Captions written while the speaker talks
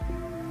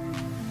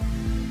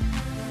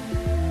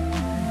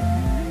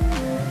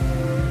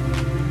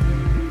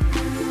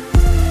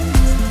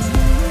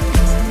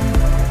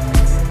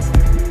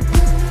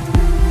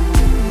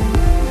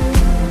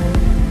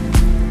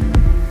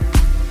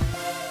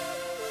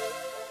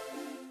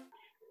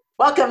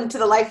Welcome to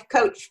the Life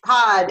Coach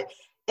Pod.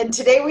 And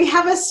today we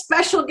have a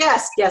special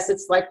guest. Yes,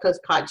 it's Life Coach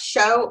Pod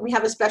show. We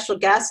have a special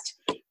guest.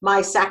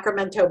 My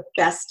Sacramento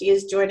bestie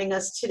is joining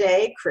us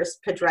today, Kris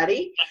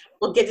Pedretti.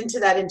 We'll get into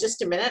that in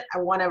just a minute. I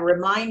want to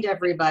remind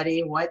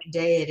everybody what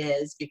day it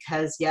is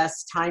because,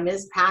 yes, time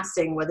is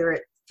passing, whether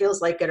it feels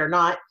like it or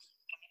not.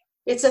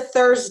 It's a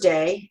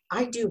Thursday.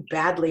 I do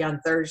badly on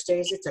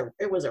Thursdays.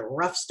 It was a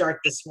rough start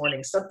this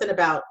morning. Something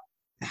about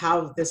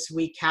how this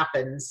week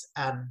happens.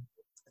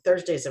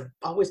 Thursdays are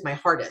always my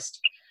hardest.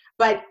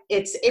 But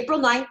it's April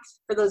 9th,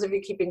 for those of you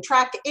keeping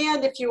track.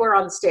 And if you are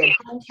on the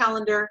stay-at-home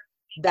calendar,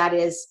 that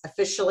is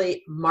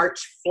officially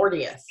March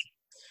 40th.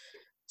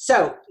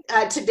 So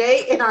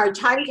today in our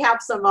time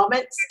capsule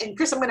moments, and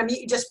Kris, I'm going to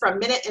mute you just for a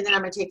minute, and then I'm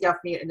going to take you off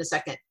mute in a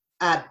second.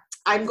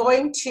 I'm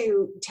going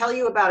to tell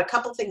you about a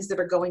couple things that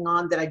are going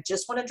on that I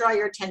just want to draw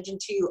your attention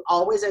to. You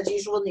always, as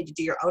usual, need to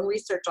do your own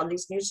research on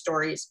these news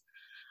stories.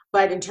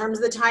 But in terms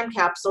of the time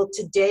capsule,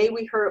 today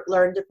we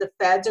learned that the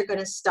feds are going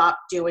to stop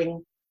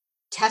doing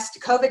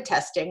COVID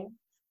testing,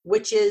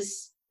 which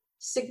is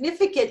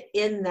significant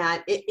in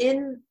that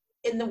in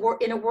a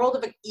world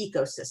of an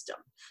ecosystem.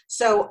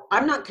 So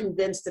I'm not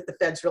convinced that the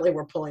feds really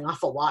were pulling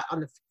off a lot on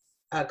the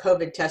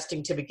COVID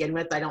testing to begin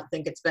with. I don't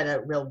think it's been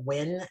a real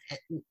win.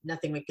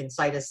 Nothing we can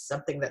cite as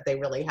something that they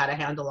really had a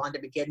handle on to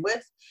begin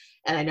with.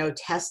 And I know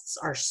tests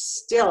are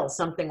still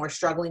something we're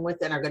struggling with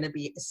and are going to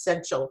be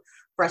essential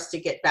for us to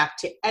get back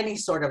to any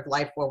sort of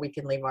life where we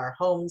can leave our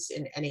homes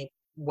in any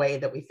way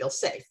that we feel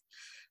safe.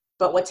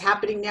 But what's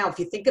happening now, if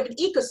you think of an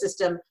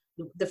ecosystem,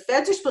 the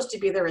feds are supposed to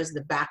be there as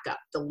the backup,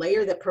 the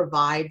layer that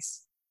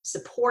provides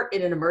support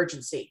in an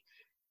emergency.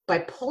 By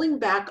pulling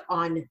back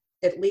on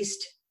at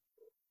least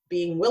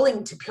being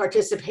willing to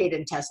participate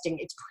in testing,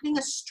 it's putting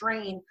a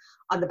strain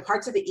on the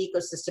parts of the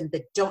ecosystem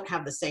that don't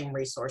have the same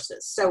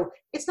resources. So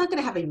it's not going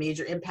to have a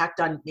major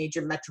impact on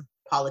major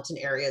metropolitan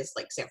areas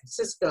like San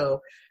Francisco,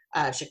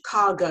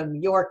 Chicago,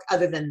 New York,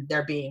 other than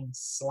they're being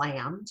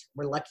slammed.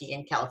 We're lucky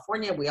in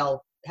California. We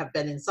all have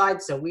been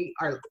inside, so we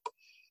are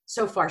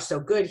so far so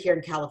good here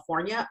in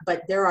California,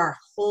 but there are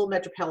whole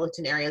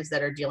metropolitan areas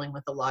that are dealing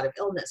with a lot of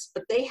illness,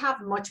 but they have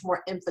much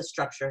more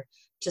infrastructure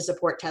to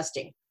support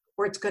testing.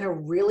 Where it's going to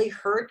really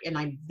hurt, and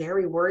I'm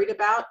very worried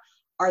about,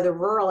 are the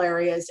rural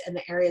areas and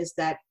the areas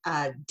that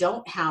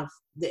don't have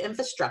the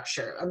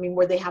infrastructure. I mean,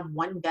 where they have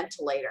one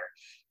ventilator.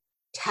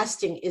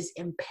 Testing is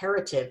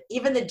imperative.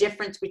 Even the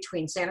difference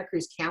between Santa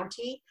Cruz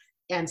County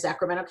and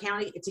Sacramento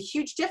County, it's a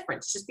huge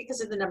difference just because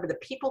of the number of the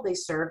people they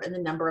serve and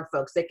the number of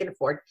folks they can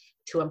afford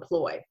to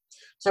employ.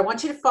 So I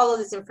want you to follow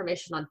this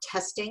information on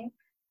testing.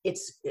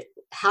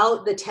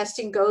 How the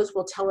testing goes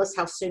will tell us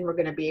how soon we're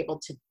going to be able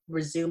to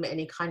resume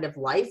any kind of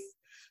life.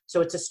 So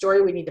it's a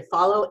story we need to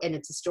follow, and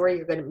it's a story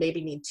you're going to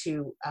maybe need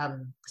to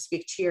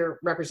speak to your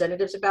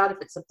representatives about if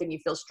it's something you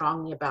feel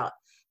strongly about.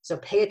 So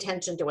pay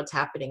attention to what's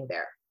happening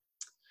there.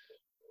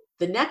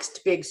 The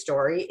next big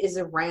story is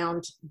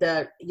around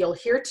you'll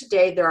hear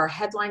today, there are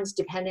headlines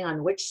depending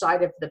on which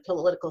side of the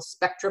political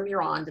spectrum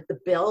you're on, that the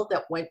bill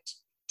that went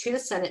to the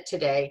Senate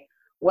today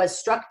was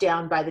struck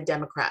down by the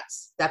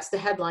Democrats. That's the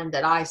headline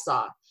that I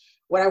saw.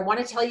 What I want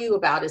to tell you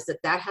about is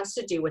that has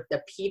to do with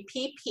the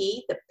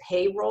PPP, the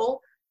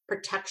Payroll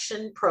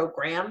Protection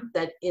Program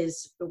that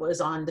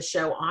was on the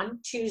show on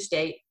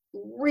Tuesday.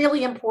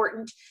 Really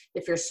important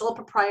if you're a sole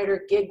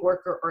proprietor, gig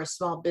worker, or a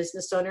small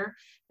business owner.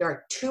 There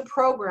are two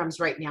programs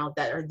right now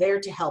that are there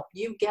to help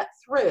you get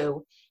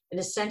through and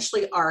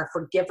essentially are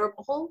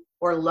forgivable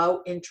or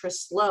low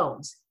interest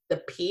loans.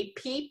 The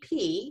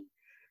PPP,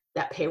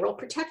 that payroll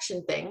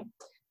protection thing,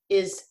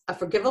 is a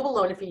forgivable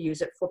loan if you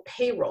use it for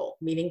payroll,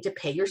 meaning to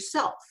pay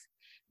yourself.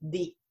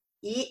 The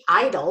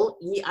EIDL,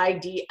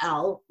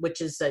 E-I-D-L, which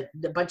is a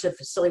bunch of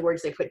silly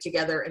words they put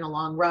together in a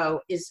long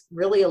row, is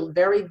really a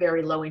very,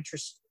 very low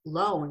interest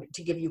loan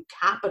to give you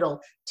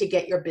capital to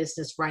get your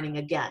business running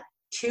again.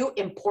 Two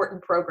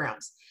important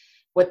programs.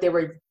 What they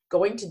were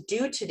going to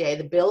do today,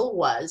 the bill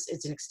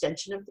it's an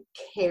extension of the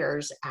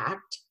CARES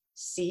Act,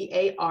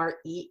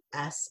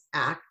 C-A-R-E-S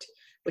Act,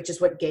 which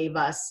is what giving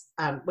us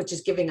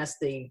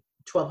the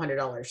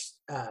 $1,200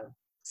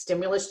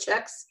 stimulus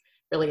checks.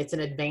 Really, it's an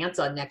advance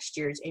on next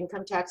year's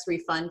income tax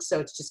refund, so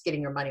it's just getting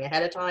your money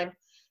ahead of time.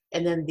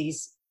 And then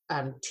these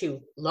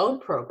two loan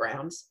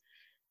programs,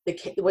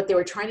 what they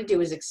were trying to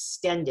do is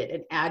extend it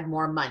and add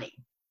more money.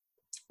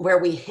 Where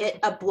we hit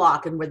a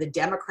block and where the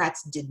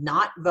Democrats did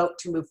not vote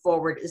to move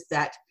forward is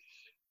that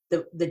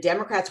the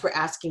Democrats were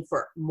asking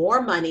for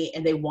more money,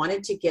 and they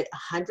wanted to get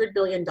 $100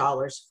 billion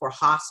for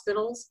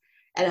hospitals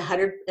and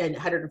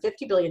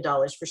 $150 billion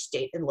for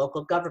state and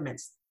local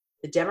governments.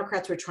 The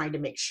Democrats were trying to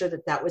make sure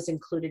that was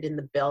included in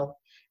the bill,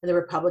 and the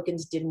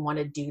Republicans didn't want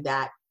to do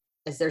that,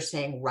 as they're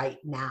saying right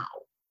now.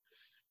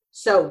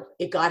 So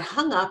it got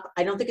hung up.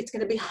 I don't think it's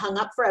going to be hung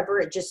up forever.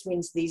 It just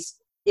means these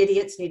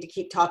idiots need to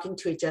keep talking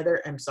to each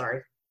other. I'm sorry,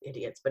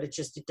 idiots, but it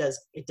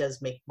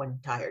does make one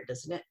tired,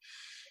 doesn't it?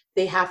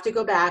 They have to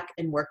go back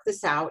and work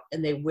this out,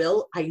 and they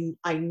will.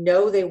 I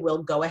know they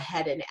will go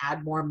ahead and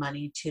add more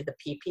money to the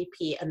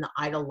PPP and the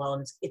EIDL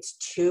loans. It's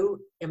too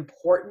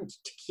important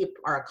to keep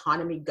our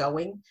economy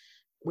going.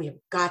 We have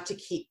got to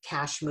keep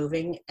cash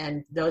moving.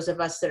 And those of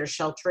us that are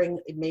sheltering,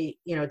 it may,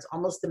 it's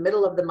almost the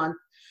middle of the month.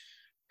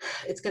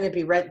 It's going to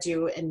be rent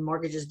due and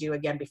mortgages due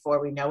again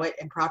before we know it.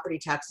 And property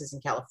taxes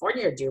in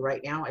California are due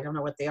right now. I don't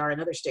know what they are in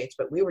other states,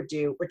 but we're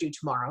due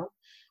tomorrow.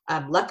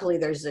 Luckily,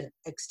 there's an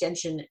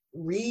extension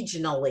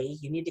regionally.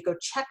 You need to go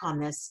check on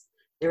this.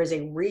 There is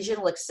a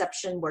regional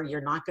exception where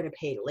you're not going to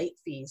pay late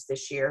fees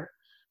this year.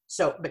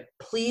 So, but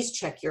please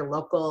check your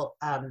local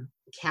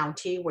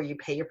county where you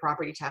pay your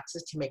property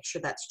taxes to make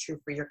sure that's true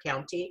for your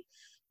county.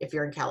 If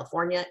you're in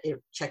California,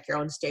 check your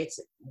own states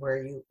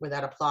where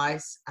that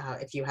applies,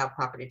 if you have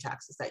property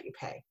taxes that you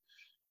pay.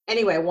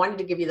 Anyway, I wanted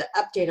to give you the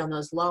update on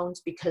those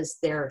loans because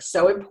they're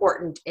so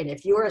important. And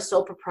if you're a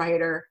sole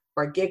proprietor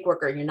or a gig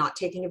worker and you're not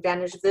taking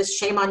advantage of this,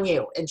 shame on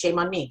you and shame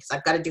on me because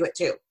I've got to do it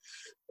too.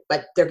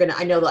 But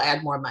I know they'll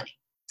add more money.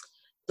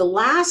 The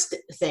last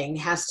thing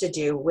has to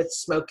do with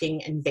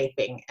smoking and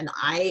vaping. And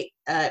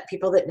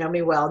people that know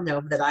me well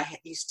know that I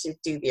used to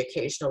do the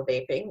occasional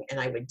vaping, and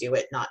I would do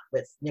it not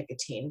with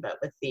nicotine, but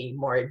with the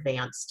more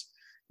advanced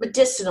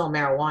medicinal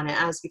marijuana,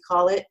 as we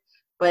call it.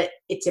 But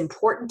it's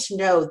important to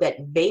know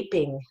that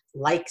vaping,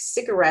 like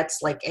cigarettes,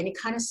 like any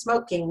kind of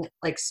smoking,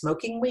 like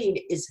smoking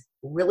weed, is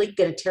really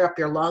going to tear up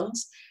your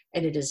lungs.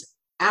 And it is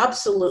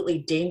absolutely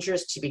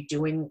dangerous to be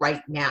doing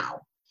right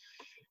now.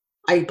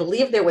 I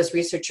believe there was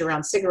research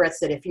around cigarettes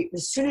that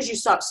as soon as you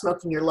stop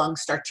smoking, your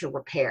lungs start to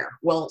repair.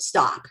 Well,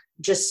 stop.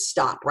 Just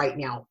stop right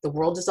now. The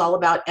world is all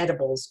about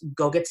edibles.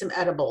 Go get some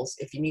edibles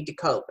if you need to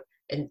cope.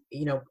 And,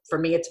 for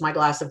me, it's my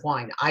glass of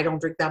wine. I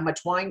don't drink that much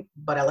wine,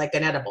 but I like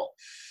an edible.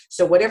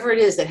 So whatever it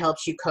is that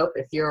helps you cope,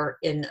 if you're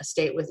in a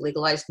state with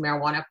legalized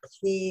marijuana,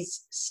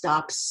 please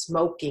stop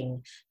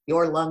smoking.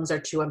 Your lungs are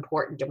too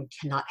important, and we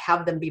cannot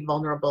have them be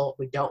vulnerable.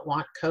 We don't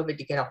want COVID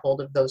to get a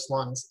hold of those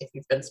lungs if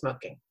you've been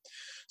smoking.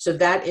 So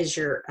that is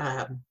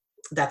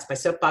that's my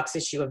soapbox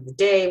issue of the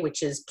day,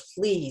 which is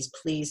please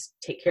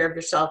take care of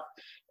yourself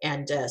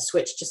and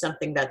switch to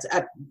something that's,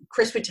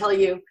 Kris would tell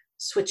you,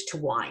 switch to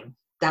wine.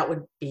 That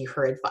would be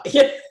her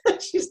advice.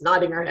 She's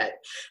nodding her head.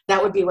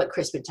 That would be what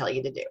Kris would tell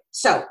you to do.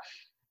 So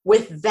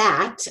with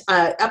that,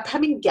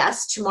 upcoming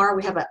guest, tomorrow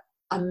we have an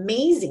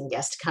amazing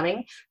guest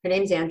coming. Her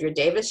name's Andrea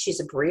Davis.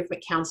 She's a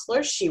bereavement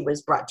counselor. She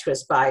was brought to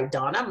us by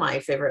Donna, my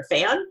favorite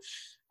fan.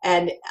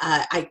 And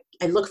I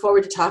look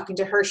forward to talking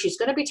to her. She's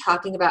going to be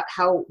talking about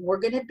how we're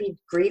going to be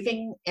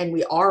grieving, and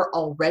we are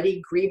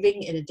already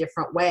grieving in a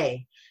different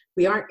way.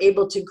 We aren't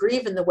able to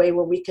grieve in the way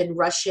where we can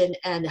rush in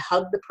and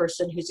hug the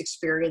person who's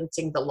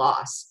experiencing the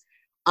loss.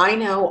 I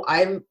know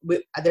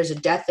there's a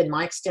death in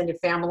my extended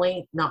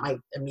family, not my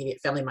immediate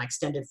family, my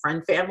extended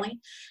friend family.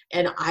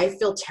 And I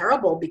feel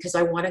terrible because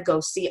I want to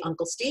go see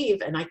Uncle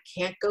Steve, and I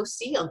can't go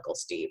see Uncle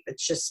Steve.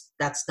 It's just,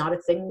 that's not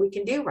a thing we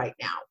can do right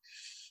now.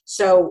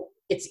 So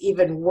it's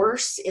even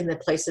worse in the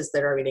places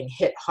that are getting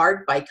hit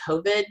hard by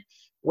COVID,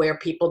 where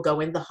people go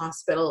in the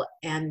hospital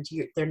and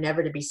they're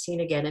never to be seen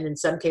again. And in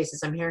some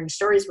cases, I'm hearing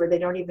stories where they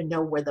don't even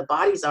know where the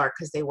bodies are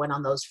because they went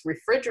on those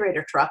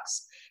refrigerator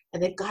trucks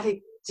and they've got to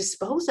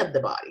dispose of the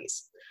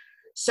bodies.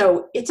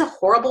 So it's a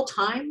horrible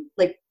time.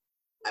 Like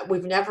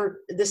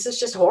this is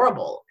just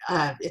horrible.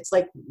 It's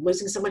like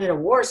losing someone in a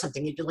war or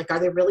something. You're like, are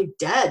they really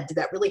dead? Did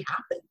that really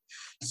happen?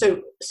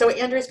 So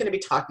Andrea's going to be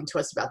talking to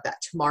us about that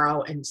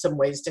tomorrow and some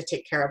ways to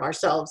take care of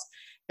ourselves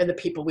and the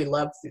people we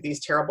love through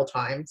these terrible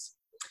times.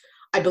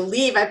 I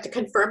have to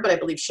confirm, but I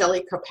believe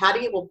Shelley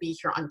Carpati will be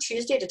here on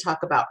Tuesday to talk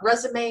about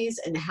resumes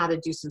and how to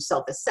do some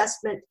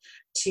self-assessment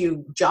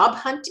to job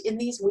hunt in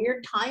these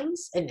weird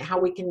times and how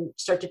we can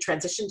start to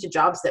transition to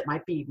jobs that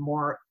might be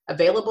more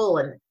available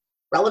and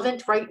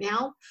relevant right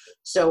now.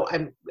 So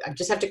I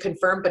just have to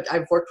confirm, but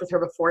I've worked with her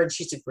before and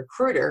she's a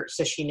recruiter,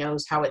 so she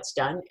knows how it's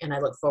done. And I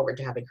look forward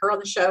to having her on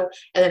the show.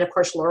 And then of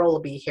course, Laurel will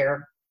be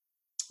here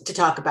to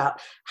talk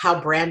about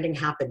how branding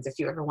happens. If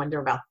you ever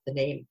wonder about the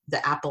name,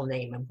 the Apple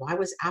name, and why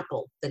was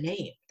Apple the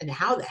name and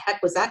how the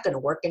heck was that going to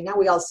work? And now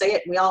we all say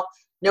it and we all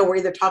know we're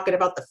either talking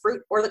about the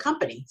fruit or the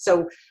company.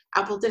 So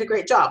Apple did a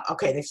great job.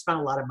 Okay. They've spent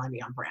a lot of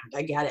money on brand.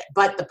 I get it.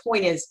 But the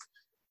point is,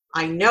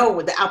 I know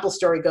what the Apple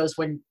story goes.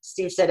 When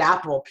Steve said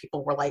Apple,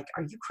 people were like,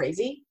 are you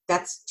crazy?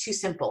 That's too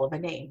simple of a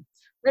name.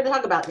 We're going to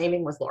talk about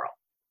naming with Laurel.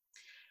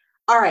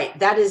 All right.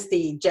 That is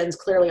the Jen's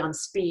Clearly on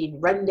Speed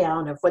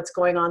rundown of what's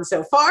going on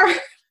so far.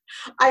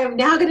 I am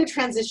now going to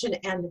transition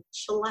and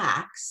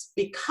chillax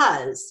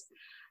because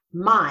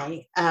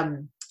my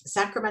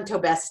Sacramento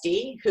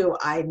bestie, who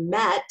I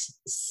met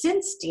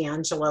since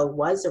D'Angelo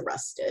was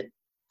arrested,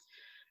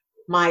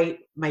 my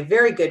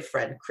very good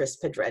friend, Kris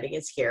Pedretti,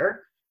 is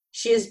here.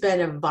 She has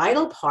been a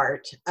vital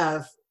part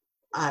of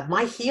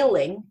my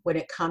healing when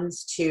it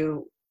comes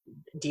to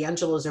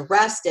D'Angelo's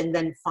arrest and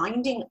then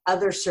finding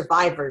other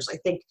survivors. I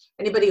think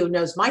anybody who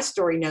knows my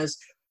story knows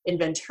in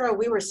Ventura,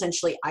 we were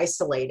essentially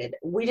isolated.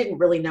 We didn't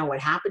really know what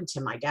happened to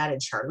my dad and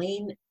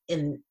Charlene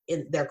in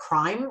their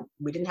crime.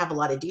 We didn't have a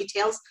lot of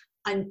details.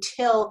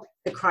 until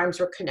the crimes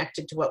were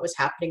connected to what was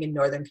happening in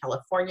Northern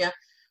California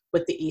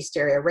with the East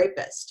Area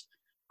rapist.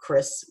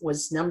 Kris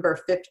was number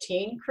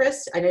 15.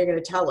 Kris, I know you're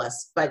going to tell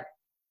us, but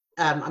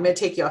I'm going to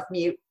take you off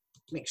mute,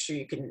 make sure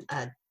you can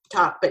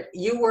talk. But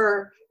you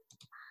were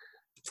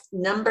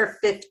number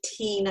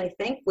 15, I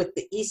think, with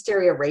the East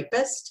Area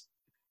rapist,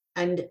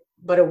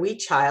 but a wee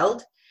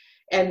child.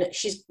 And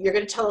you're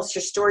going to tell us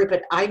your story,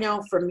 but I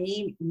know for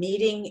me,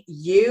 meeting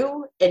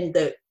you and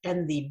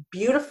the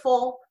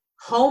beautiful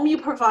home you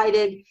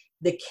provided,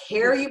 the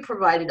care you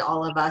provided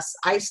all of us,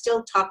 I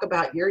still talk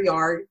about your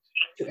yard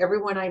to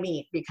everyone I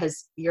meet,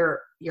 because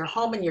your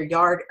home and your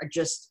yard are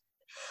just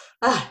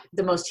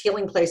the most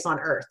healing place on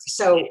earth.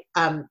 So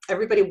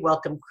everybody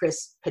welcome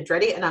Kris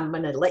Pedretti, and I'm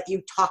going to let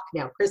you talk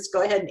now. Kris,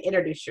 go ahead and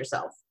introduce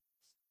yourself.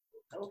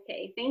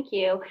 Okay, thank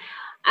you.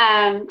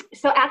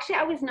 So actually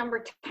I was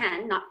number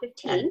 10, not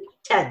 15.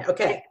 10,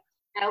 okay.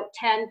 Out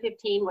 10,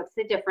 15, what's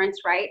the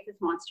difference, right? This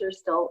monster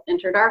still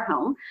entered our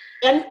home.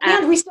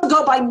 And we still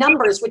go by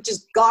numbers, which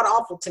is god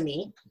awful to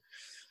me.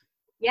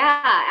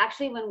 Yeah,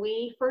 actually when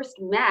we first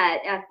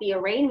met at the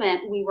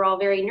arraignment, we were all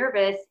very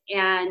nervous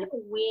and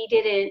we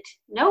didn't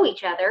know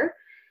each other.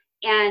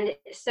 And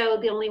so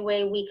the only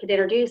way we could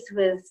introduce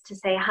was to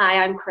say,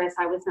 hi, I'm Kris,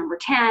 I was number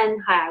 10.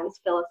 Hi, I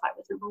was Phyllis, I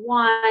was number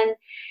 1.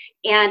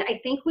 And I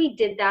think we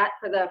did that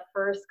for the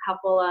first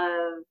couple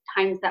of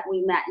times that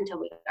we met until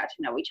we got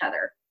to know each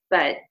other.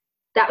 But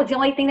that was the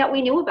only thing that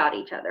we knew about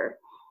each other.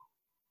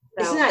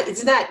 So.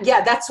 Isn't that,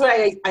 yeah, that's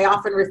why I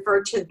often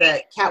refer to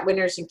the Kat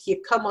Winters and Keith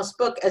Como's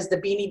book as the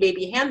Beanie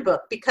Baby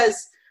Handbook,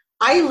 because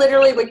I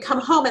literally would come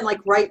home and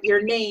write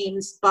your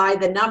names by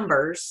the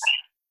numbers.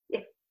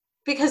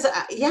 Because,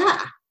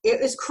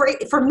 it was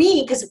crazy for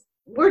me, because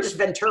we're just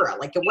Ventura.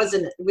 It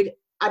wasn't,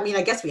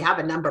 I guess we have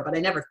a number, but I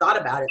never thought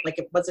about it.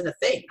 It wasn't a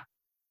thing.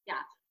 Yeah.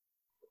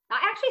 I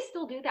actually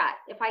still do that.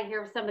 If I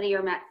hear of somebody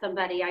or met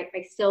somebody, I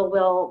still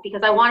will,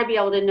 because I want to be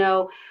able to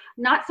know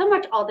not so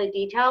much all the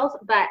details,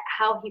 but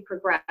how he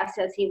progressed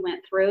as he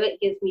went through. It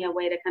gives me a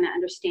way to kind of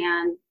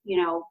understand,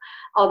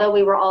 although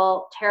we were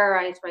all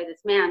terrorized by this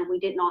man, we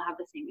didn't all have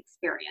the same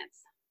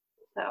experience.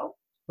 So.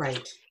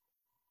 Right.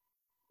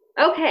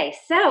 Okay,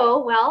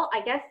 so, well,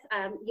 I guess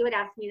you had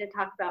asked me to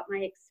talk about my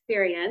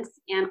experience,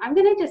 and I'm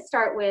going to just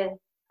start with,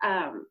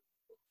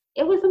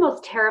 it was the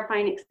most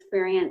terrifying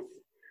experience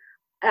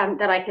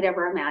that I could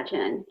ever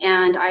imagine.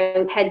 And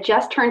I had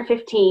just turned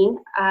 15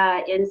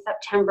 in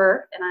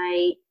September,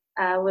 and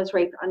I was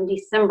raped on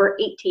December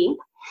 18th.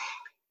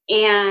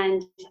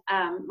 And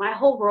my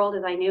whole world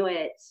as I knew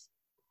it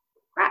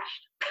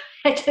crashed.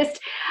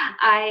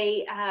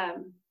 I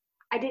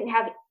didn't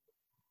have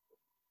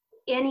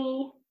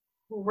any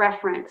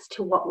reference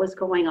to what was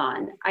going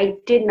on. I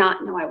did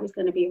not know I was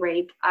going to be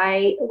raped.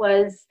 I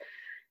was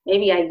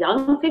maybe a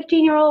young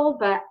 15-year-old,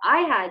 but I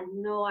had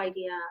no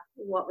idea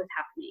what was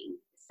happening.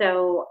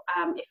 So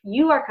if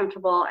you are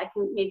comfortable, I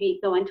can maybe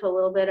go into a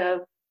little bit of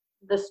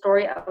the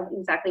story of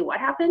exactly what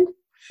happened.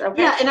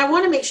 Okay. Yeah, and I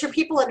want to make sure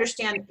people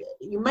understand,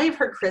 you might have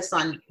heard Kris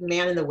on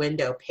Man in the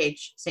Window,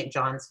 Paige St.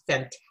 John's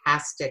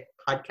fantastic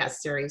podcast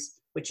series,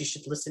 which you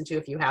should listen to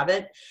if you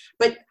haven't.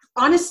 But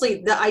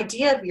honestly, the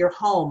idea of your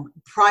home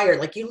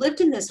prior, you lived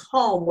in this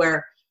home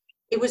where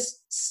it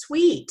was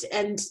sweet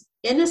and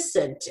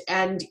innocent,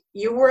 and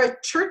you were a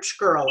church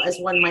girl, as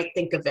one might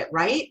think of it,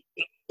 right?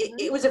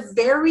 It was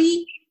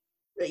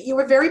you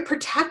were very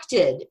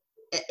protected.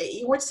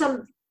 You weren't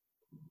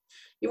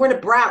a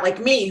brat like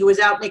me who was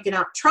out making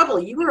out trouble.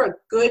 You were a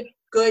good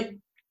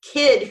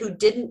kid who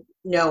didn't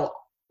know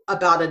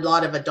about a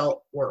lot of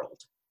adult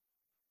world.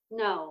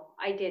 No,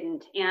 I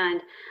didn't.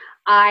 And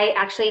I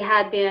actually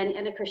had been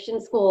in a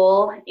Christian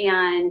school,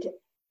 and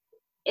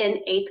in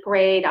 8th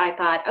grade, I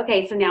thought,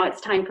 okay, so now it's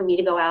time for me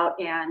to go out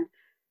and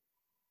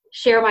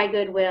share my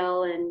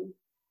goodwill and,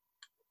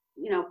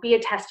 be a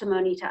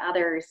testimony to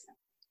others,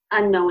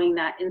 unknowing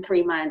that in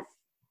 3 months,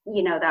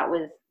 that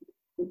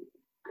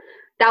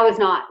was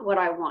not what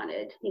I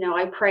wanted.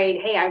 I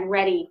prayed, hey, I'm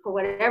ready for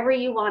whatever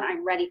you want.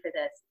 I'm ready for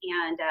this.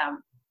 And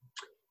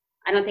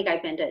I don't think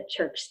I've been to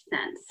church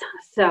since.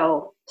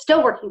 So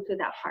still working through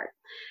that part.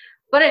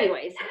 But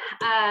anyways,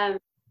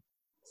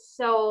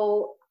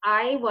 so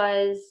I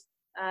was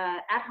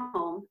at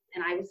home,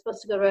 and I was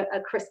supposed to go to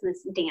a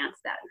Christmas dance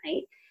that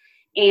night.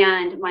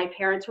 And my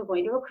parents were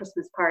going to a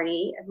Christmas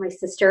party, and my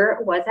sister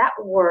was at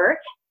work.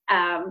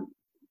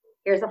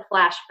 Here's a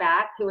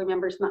flashback. Who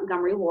remembers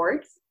Montgomery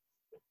Wards?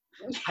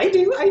 I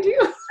do.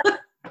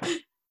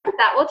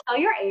 That will tell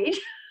your age.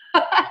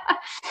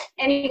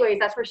 Anyways,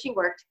 that's where she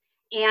worked.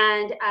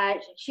 And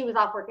she was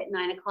off work at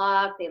 9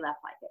 o'clock. They left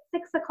at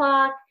 6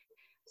 o'clock.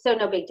 So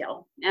no big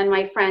deal. And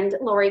my friend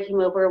Lori came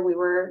over. We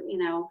were,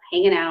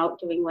 hanging out,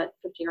 doing what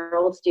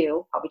 15-year-olds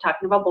do, probably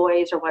talking about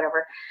boys or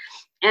whatever.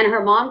 And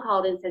her mom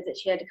called and said that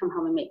she had to come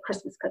home and make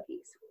Christmas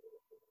cookies.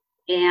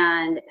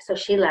 And so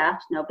she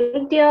left. No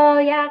big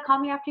deal. Yeah, call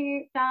me after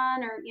you're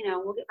done, or,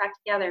 we'll get back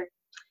together.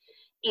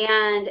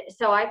 And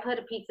so I put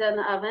a pizza in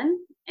the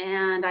oven,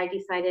 and I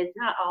decided,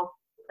 I'll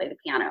play the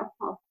piano.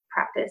 I'll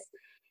practice.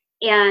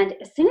 And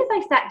as soon as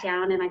I sat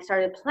down and I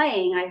started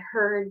playing, I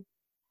heard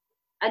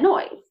a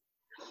noise.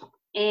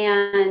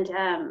 And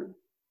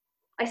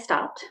I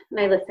stopped and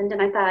I listened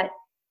and I thought,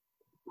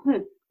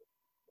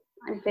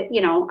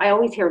 I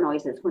always hear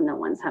noises when no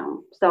one's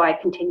home. So I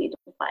continued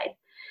to play.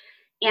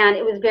 And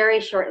it was very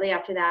shortly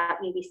after that,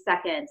 maybe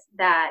seconds,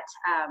 that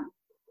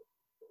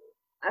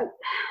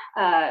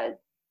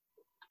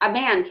a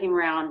man came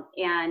around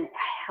and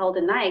held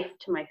a knife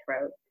to my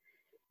throat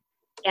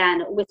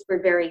and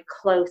whispered very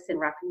close and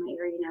rough in my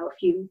ear,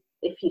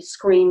 if you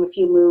scream, if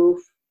you move,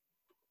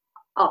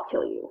 I'll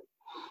kill you.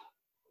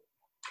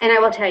 And I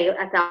will tell you,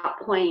 at that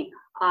point,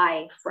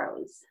 I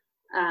froze,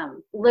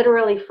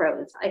 literally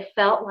froze. I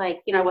felt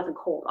like, I wasn't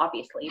cold,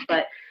 obviously,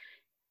 but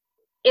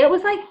it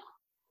was like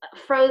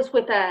froze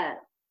with a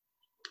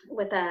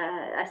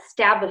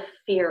stab of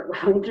fear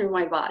going through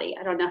my body.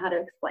 I don't know how to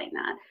explain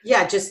that.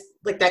 Yeah, just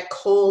like that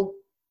cold,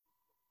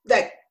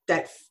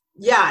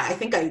 yeah, I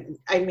think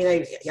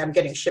I'm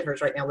getting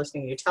shivers right now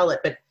listening to you tell it,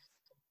 but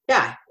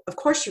yeah, of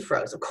course you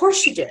froze. Of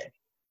course you did.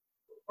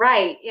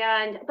 Right.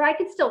 But I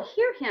could still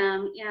hear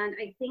him. And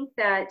I think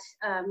that,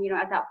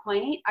 at that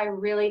point, I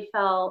really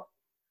felt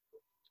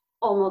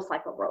almost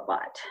like a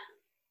robot.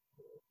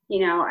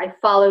 I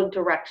followed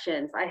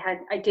directions.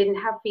 I didn't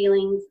have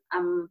feelings.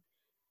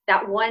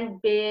 That one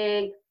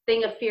big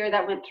thing of fear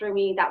that went through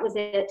me, that was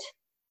it.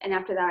 And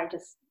after that, I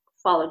just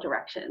followed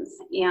directions.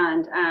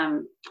 And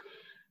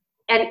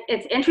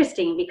it's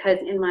interesting because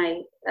in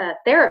my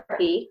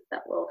therapy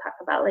that we'll talk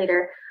about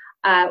later,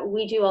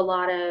 we do a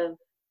lot of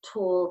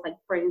tools like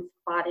brain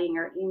spotting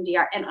or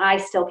EMDR, and I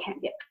still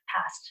can't get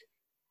past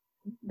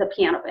the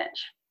piano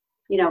bench,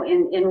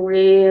 in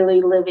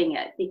really living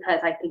it,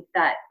 because I think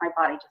that my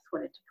body just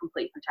went into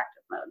complete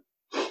protective mode.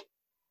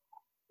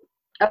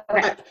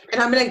 Okay.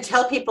 And I'm going to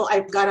tell people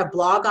I've got a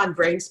blog on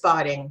brain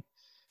spotting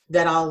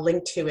that I'll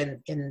link to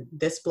in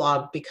this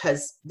blog,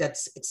 because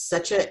it's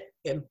such an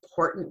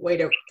important way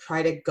to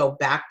try to go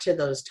back to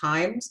those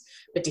times.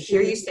 But to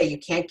hear you say you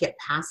can't get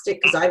past it,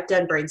 because I've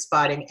done brain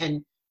spotting,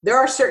 and there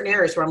are certain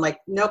areas where I'm like,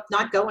 nope,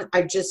 not going.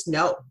 I just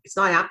know it's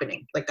not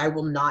happening. Like, I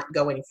will not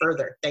go any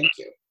further. Thank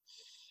you.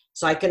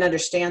 So I can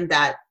understand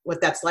that, what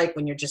that's like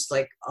when you're just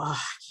like, oh,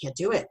 I can't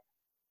do it.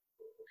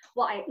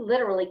 Well, I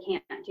literally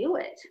can't do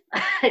it.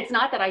 It's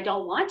not that I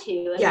don't want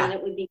to. I mean,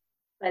 it would be,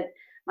 but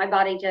my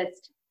body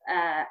just,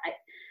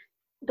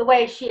 the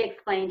way she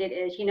explained it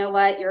is, you know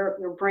what,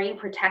 your brain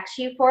protects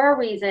you for a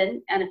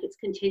reason. And if it's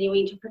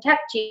continuing to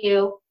protect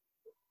you,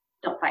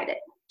 don't fight it.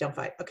 Don't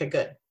fight. Okay,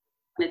 good.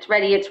 When it's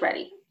ready, it's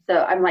ready.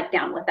 So I'm like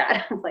down with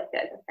that. I was like,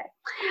 good,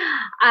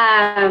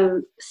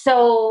 okay.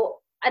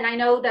 So, and I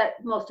know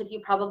that most of you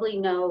probably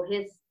know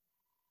his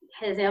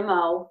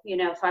MO,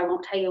 so I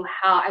won't tell you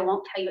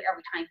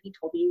every time he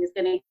told me he was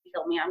going to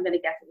kill me. I'm going to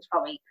guess it was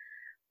probably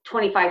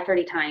 25,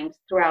 30 times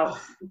throughout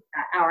an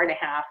hour and a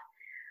half.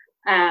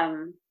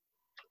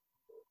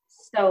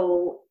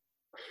 So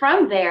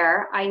from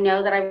there, I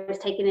know that I was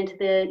taken into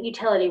the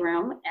utility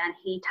room and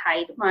he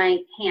tied my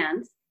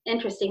hands,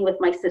 interesting, with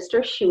my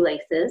sister's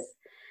shoelaces.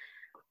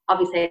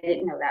 Obviously, I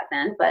didn't know that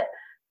then, but,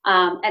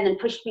 and then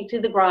pushed me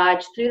through the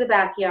garage, through the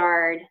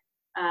backyard.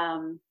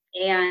 And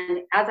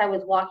as I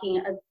was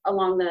walking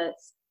along the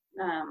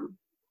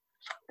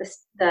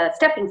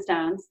stepping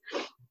stones,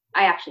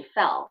 I actually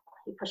fell.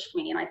 He pushed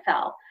me and I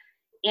fell.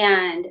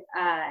 And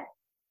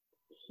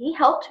he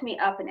helped me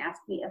up and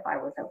asked me if I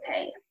was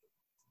okay.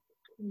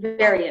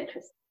 Very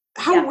interesting.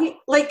 How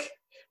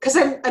because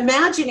I'm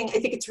imagining, I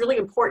think it's really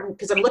important,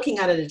 because I'm looking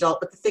at an adult,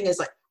 but the thing is,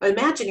 like, I'm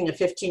imagining a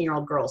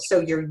 15-year-old girl. So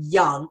you're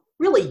young,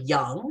 really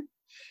young.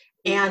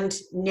 And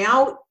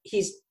now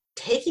he's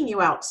taking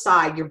you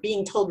outside. You're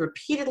being told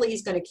repeatedly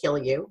he's going to kill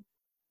you.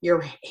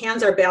 Your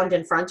hands are bound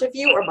in front of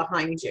you or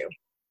behind you?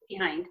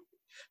 Behind.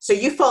 So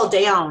you fall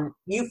down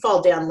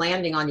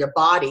landing on your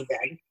body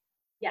then.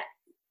 Yes.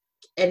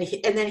 And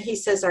then he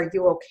says, are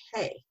you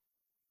okay?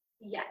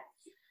 Yes.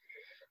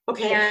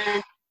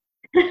 Okay.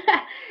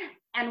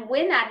 And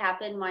when that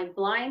happened, my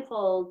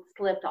blindfold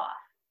slipped off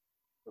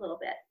a little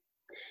bit.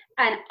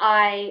 And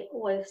I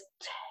was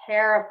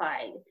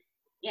terrified.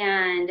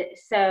 And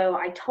so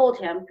I told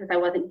him, because I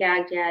wasn't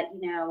gagged yet,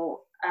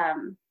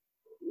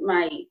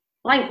 my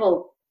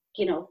blindfold,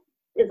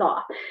 is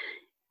off.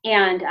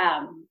 And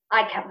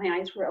I kept my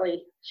eyes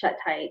really shut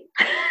tight.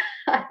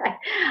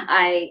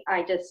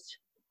 I just,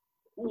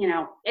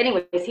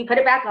 anyways, he put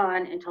it back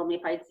on and told me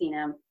if I'd seen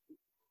him,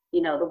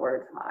 the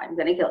words, I'm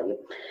going to kill you.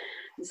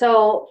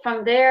 So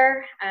from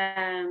there,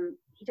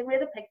 he took me to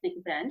the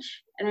picnic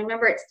bench. And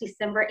remember, it's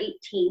December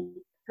 18th,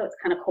 so it's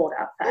kind of cold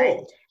outside.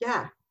 Cold.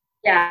 Yeah.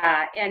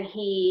 Yeah. And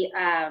he,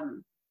 I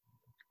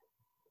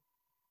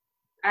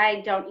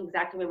don't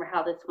exactly remember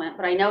how this went,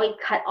 but I know he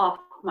cut off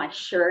my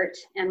shirt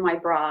and my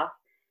bra.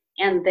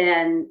 And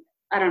then,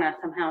 I don't know,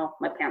 somehow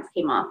my pants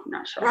came off. I'm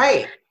not sure.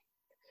 Right.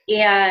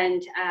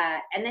 And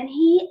then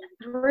he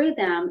threw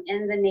them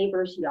in the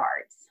neighbors'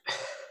 yards.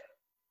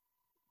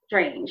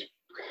 Strange.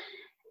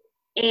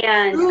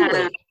 And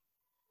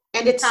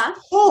and it's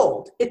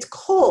cold. It's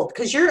cold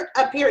because you're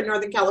up here in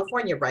Northern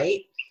California,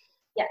 right?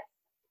 Yes.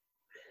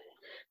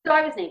 So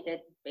I was naked,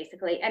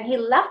 basically, and he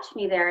left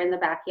me there in the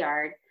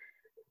backyard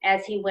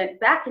as he went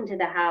back into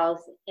the house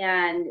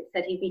and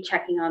said he'd be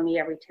checking on me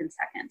every 10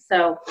 seconds.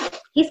 So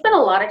he spent a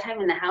lot of time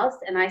in the house,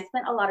 and I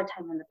spent a lot of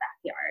time in the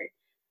backyard.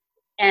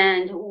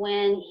 And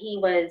when he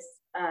was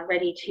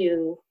ready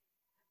to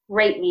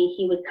rape me,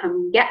 he would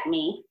come get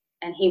me,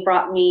 and he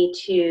brought me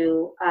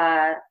to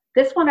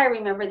this one. I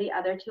remember, the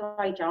other two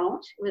I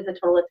don't. It was a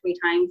total of 3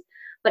 times,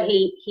 but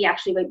he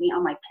actually raped me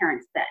on my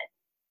parents' bed,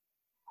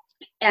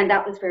 and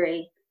that was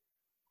very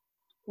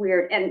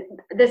weird. And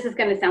this is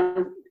going to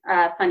sound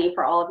funny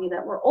for all of you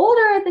that were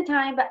older at the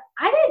time, but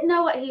I didn't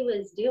know what he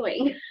was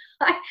doing.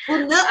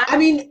 Well, no, I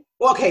mean,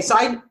 well, okay, so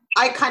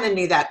I kind of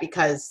knew that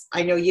because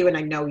I know you and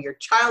I know your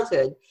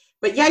childhood,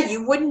 but yeah,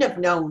 you wouldn't have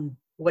known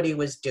what he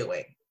was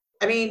doing.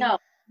 I mean,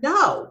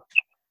 no.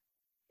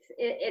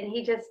 And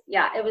he just,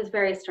 yeah, it was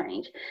very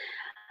strange.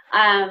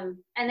 And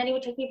then he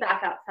would take me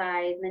back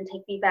outside, and then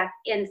take me back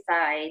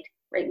inside,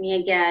 rape me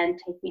again,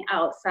 take me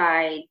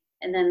outside.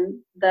 And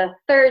then the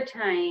 3rd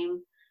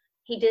time,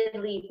 he did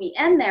leave me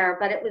in there,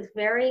 but it was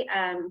very,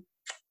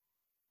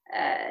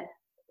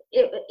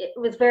 it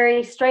was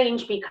very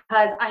strange because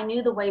I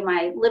knew the way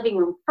my living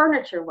room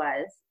furniture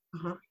was,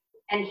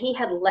 and he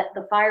had lit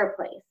the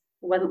fireplace.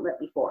 It wasn't lit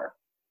before.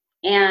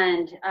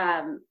 And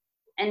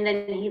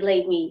then he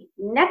laid me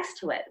next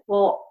to it.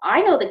 Well,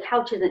 I know the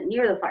couch isn't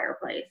near the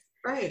fireplace.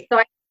 Right. So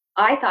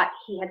I thought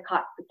he had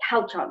caught the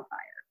couch on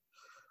fire.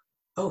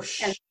 Oh,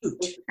 shoot.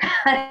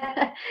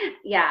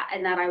 Yeah,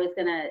 and that I was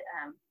going to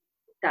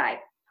die.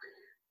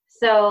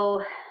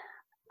 So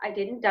I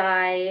didn't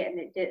die, and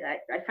it did.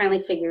 I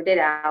finally figured it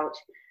out.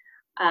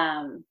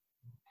 And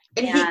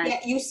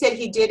you said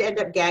he did end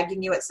up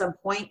gagging you at some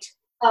point?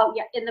 Oh,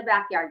 yeah, in the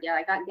backyard. Yeah,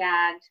 I got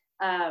gagged.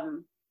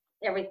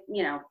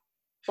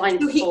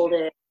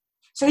 Blindfolded.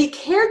 So he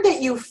cared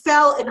that you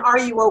fell, and are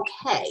you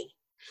okay?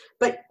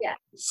 But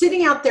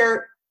sitting out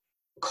there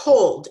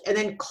cold, and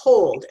then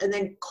cold, and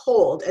then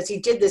cold, as he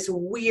did this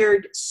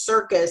weird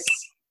circus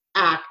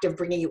act of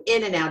bringing you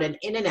in and out and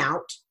in and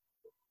out.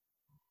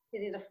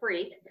 He's a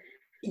freak.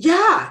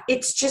 Yeah,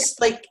 it's just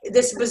like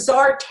this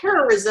bizarre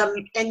terrorism,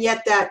 and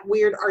yet that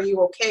weird "are you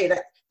okay?"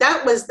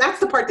 That's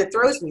the part that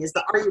throws me, is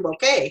the "are you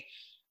okay?"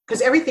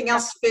 Because everything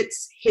else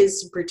fits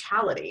his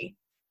brutality.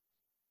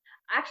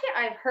 Actually,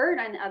 I've heard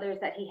on others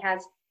that he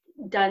has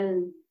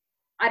done,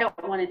 I don't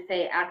want to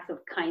say acts of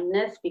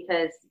kindness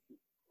because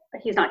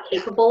he's not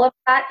capable of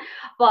that,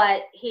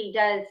 but he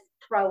does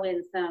throw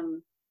in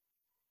some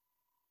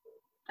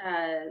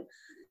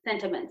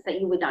sentiments that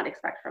you would not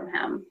expect from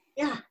him.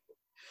 Yeah.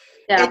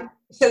 Yeah.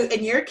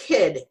 And you're a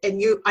kid,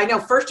 and I know,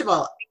 first of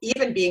all,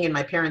 even being in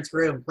my parents'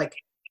 room, like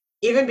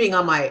even being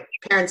on my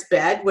parents'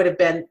 bed would have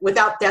been,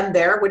 without them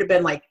there, would have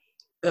been like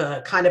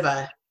kind of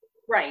a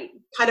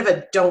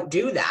don't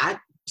do that.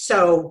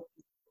 So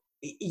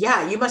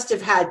yeah, you must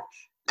have had,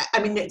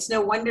 I mean, it's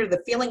no wonder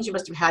the feelings you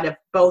must have had of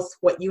both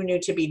what you knew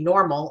to be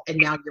normal, and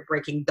now you're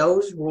breaking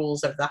those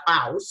rules of the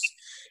house,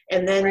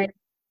 and then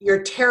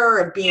your terror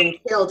of being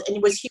killed.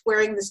 And was he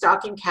wearing the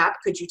stocking cap?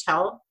 Could you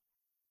tell?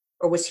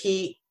 Or was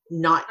he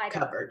not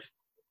covered?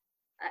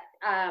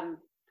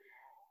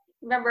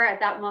 Remember, at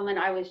that moment,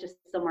 I was just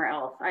somewhere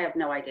else. I have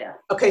no idea.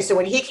 Okay, so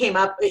when he came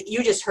up,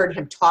 you just heard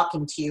him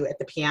talking to you at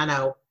the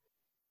piano.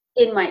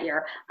 In my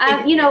ear.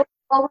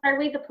 Well, when I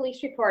read the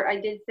police report, I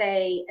did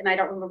say, and I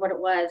don't remember what it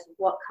was,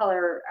 what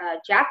color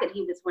jacket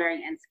he was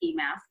wearing and ski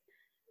mask.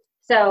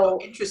 So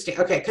interesting.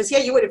 Okay, because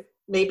you would have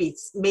maybe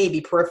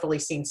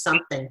peripherally seen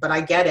something, but I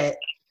get it.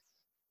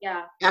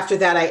 Yeah. After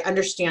that, I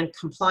understand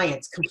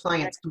compliance,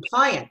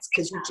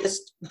 because you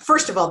just,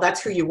 first of all,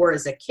 that's who you were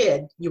as a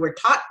kid. You were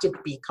taught to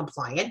be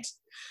compliant.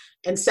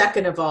 And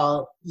second of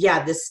all,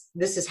 this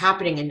is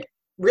happening. And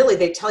really,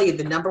 they tell you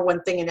the number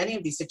one thing in any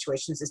of these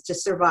situations is to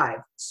survive.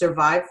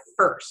 Survive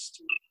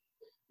first.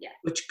 Yeah.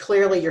 Which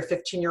clearly your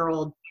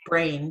 15-year-old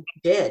brain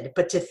did.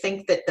 But to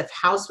think that the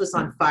house was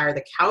on fire,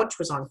 the couch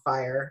was on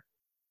fire,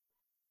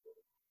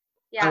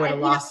 I would have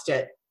lost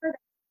it.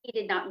 He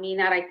did not mean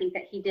that. I think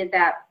that he did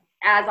that,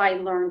 as I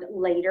learned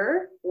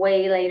later,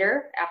 way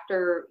later,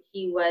 after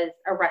he was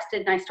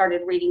arrested and I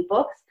started reading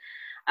books,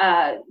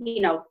 that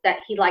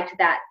he liked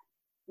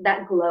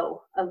that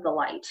glow of the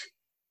light.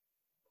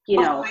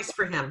 Nice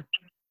for him.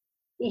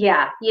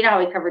 Yeah, you know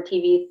how he covered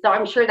TV. So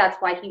I'm sure that's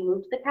why he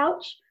moved the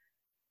couch,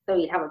 so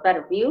you'd have a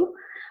better view.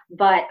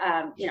 But,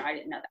 I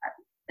didn't know that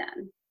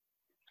then.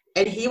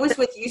 And he was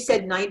with, you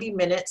said 90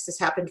 minutes. This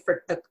happened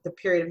for the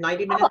period of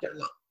 90 minutes? Or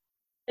no?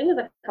 It was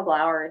a couple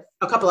hours.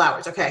 A couple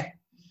hours, okay.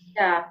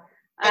 Yeah.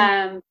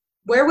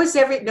 Where was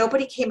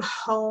nobody came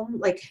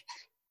home?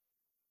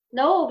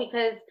 No,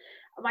 because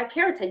my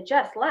parents had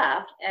just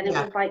left, and it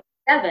was like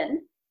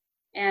 7,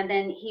 and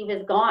then he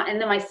was gone, and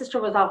then my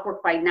sister was off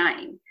work by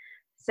 9.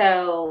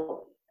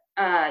 So,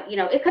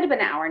 it could have been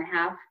an hour and a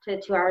half to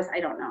 2 hours. I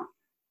don't know.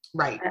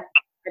 Right.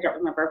 I don't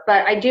remember,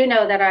 but I do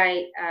know that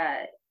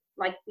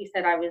like we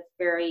said, I was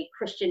very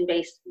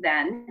Christian-based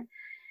then.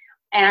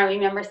 And I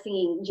remember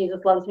singing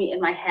Jesus Loves Me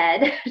in my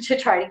head to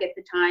try to get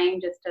the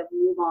time just to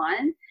move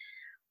on.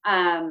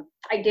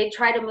 I did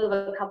try to move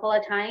a couple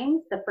of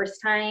times. The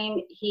first time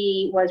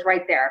he was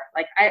right there.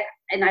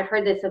 And I've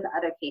heard this of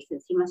other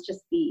cases. He must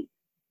just be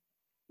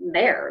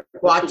there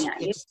looking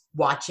at you. Just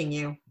watching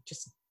you.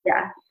 Just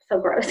yeah, so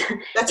gross.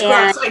 That's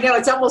gross. I know,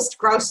 it's almost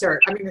grosser.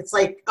 I mean, it's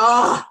like,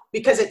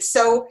 because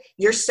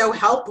you're so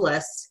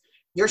helpless.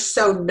 You're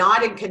so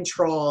not in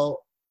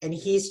control, and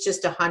he's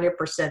just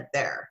 100%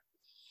 there.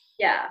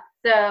 Yeah.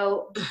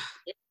 So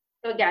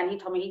again, he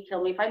told me he'd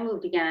kill me if I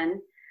moved again.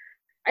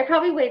 I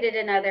probably waited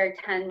another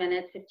 10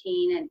 minutes,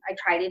 15, and I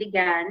tried it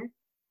again.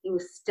 He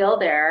was still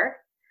there.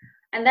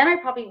 And then I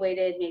probably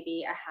waited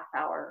maybe a half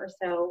hour or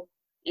so.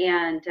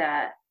 And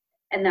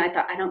then I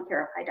thought, I don't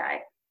care if I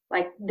die.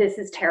 Like, this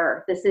is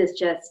terror. This is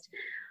just,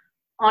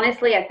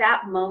 honestly, at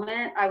that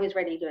moment, I was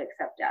ready to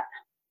accept death.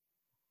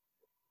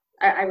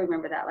 I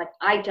remember that. Like,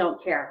 I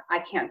don't care. I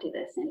can't do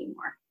this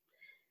anymore.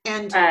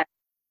 And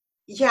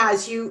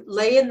as you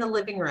lay in the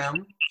living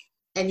room,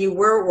 and you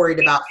were worried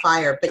about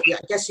fire, but I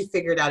guess you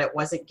figured out it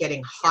wasn't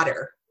getting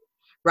hotter,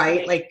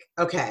 right? Like,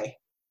 okay.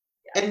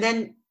 Yeah. And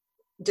then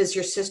does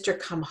your sister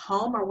come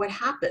home, or what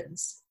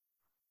happens?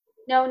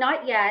 No,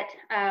 not yet.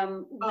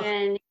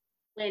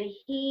 When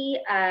he,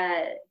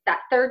 that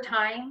third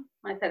time,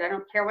 I said, I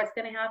don't care what's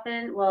going to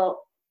happen.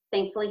 Well,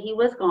 thankfully he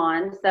was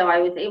gone. So I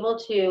was able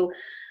to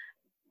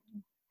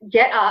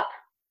get up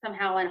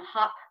somehow and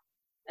hop.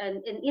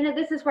 And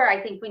this is where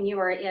I think when you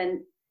are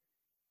in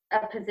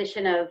a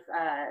position of,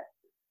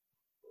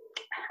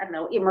 I don't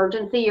know,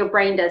 emergency, your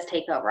brain does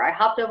take over. I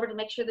hopped over to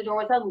make sure the door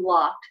was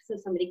unlocked so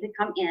somebody could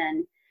come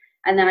in.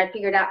 And then I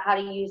figured out how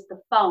to use the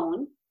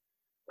phone.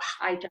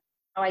 I don't know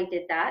how I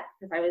did that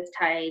because I was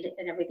tied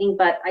and everything,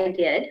 but I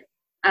did.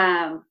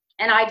 And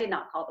I did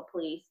not call the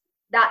police.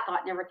 That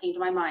thought never came to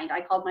my mind.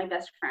 I called my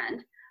best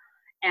friend.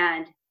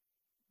 And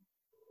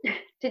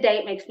today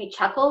it makes me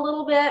chuckle a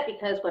little bit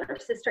because when her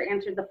sister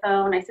answered the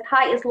phone, I said,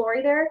 "Hi, is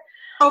Lori there?"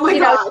 Oh my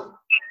God.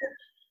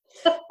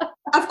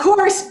 Of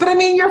course, but I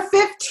mean, you're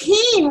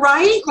 15,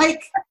 right?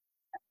 Like,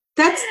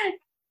 that's...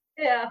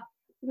 Yeah,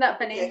 isn't that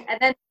funny? And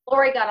then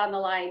Lori got on the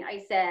line.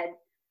 I said,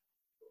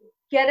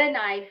 "Get a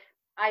knife.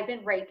 I've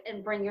been raped,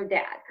 and bring your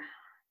dad."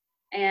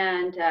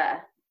 And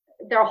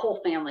their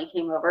whole family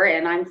came over,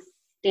 and I'm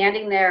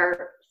standing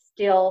there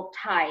still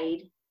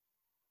tied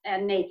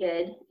and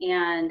naked,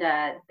 and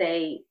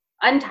they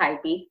untied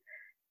me,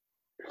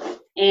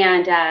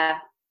 and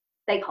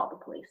they called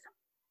the police.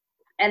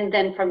 And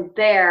then from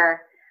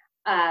there,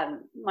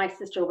 my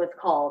sister was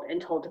called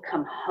and told to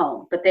come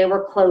home, but they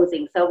were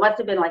closing, so it must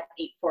have been like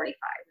 8:45 or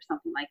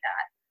something like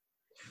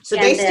that. So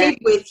they stayed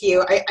with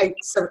you.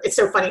 So it's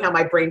so funny how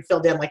my brain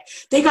filled in. Like,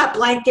 they got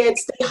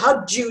blankets, they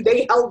hugged you,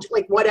 they held you,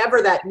 like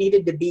whatever that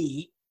needed to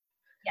be.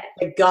 Yes.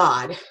 Thank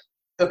God.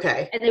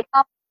 Okay. And they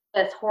probably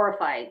just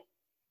horrified.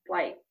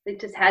 Like, they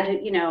just had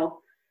to,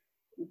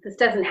 this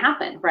doesn't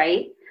happen,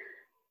 right?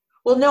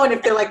 Well, no, and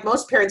if they're like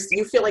most parents,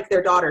 you feel like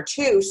their daughter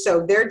too,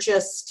 so they're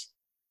just...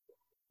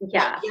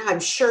 Yeah,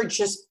 I'm sure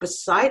just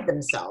beside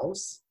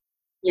themselves.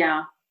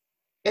 Yeah.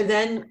 And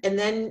then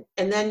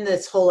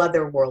this whole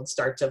other world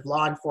starts of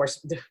law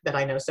enforcement that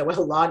I know so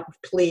well,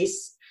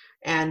 police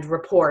and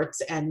reports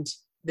and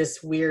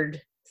this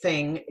weird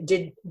thing.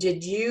 Did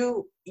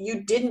you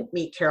didn't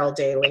meet Carol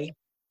Daly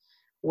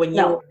when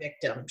you were a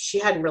victim? She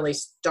hadn't really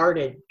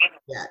started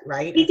yet,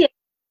 right? She did.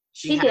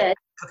 She did.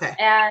 Okay.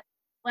 And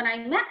when I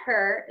met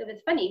her, it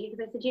was funny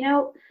because I said,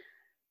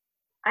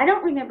 I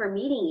don't remember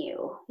meeting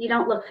you. You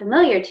don't look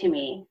familiar to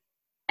me.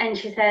 And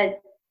she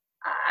said,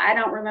 I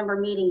don't remember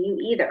meeting you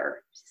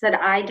either. She said,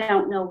 I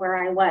don't know where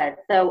I was.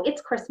 So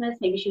it's Christmas.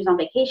 Maybe she was on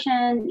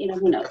vacation.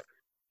 Who knows?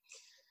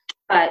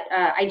 But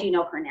I do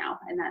know her now,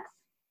 and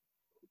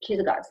she's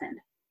a godsend.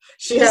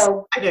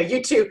 I know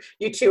you two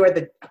are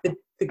the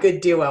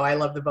good duo. I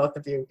love the both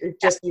of you.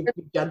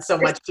 You've done so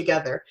much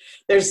together.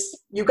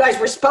 You guys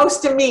were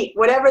supposed to meet,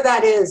 whatever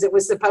that is. It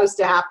was supposed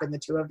to happen, the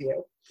two of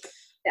you.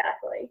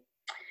 Exactly.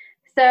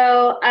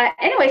 So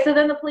anyway, so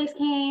then the police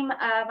came.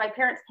 My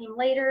parents came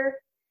later,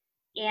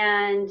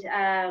 and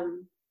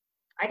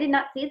I did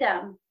not see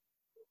them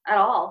at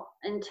all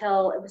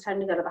until it was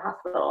time to go to the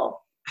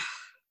hospital.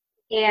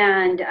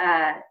 And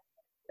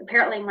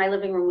apparently my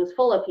living room was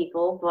full of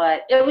people,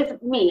 but it was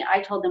me. I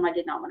told them I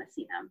did not want to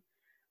see them.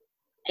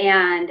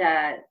 And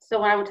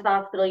so when I went to the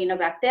hospital,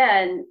 back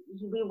then,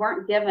 we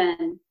weren't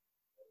given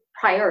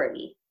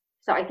priority.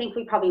 So I think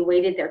we probably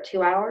waited there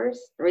 2 hours,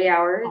 3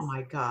 hours. Oh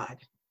my God.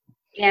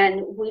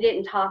 And we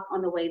didn't talk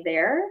on the way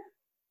there.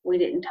 We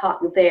didn't talk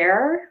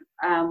there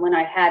when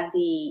I had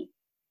the,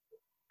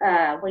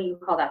 what do you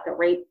call that? The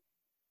rape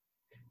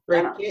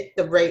kit?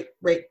 The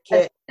rape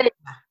kit.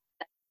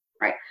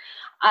 Right.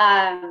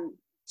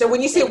 So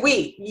when you say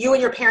we, you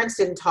and your parents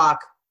didn't talk?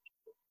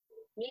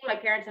 Me, my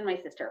parents, and my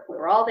sister. We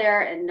were all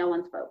there and no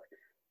one spoke.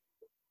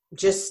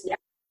 Just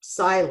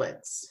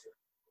silence.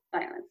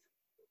 Silence.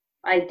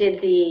 I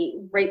did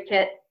the rape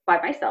kit by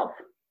myself.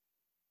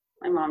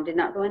 My mom did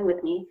not go in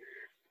with me.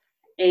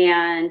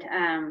 And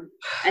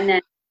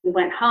then we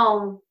went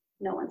home,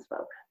 no one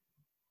spoke,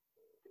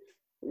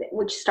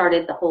 which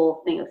started the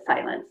whole thing of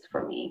silence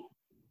for me.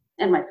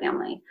 and my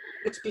family.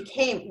 Which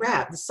became,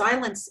 the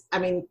silence, I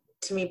mean,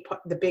 to me,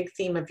 the big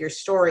theme of your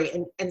story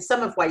and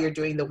some of why you're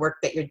doing the work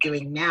that you're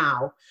doing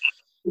now,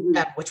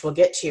 which we'll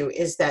get to,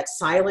 is that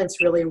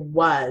silence really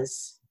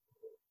was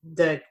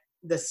the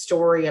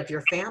story of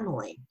your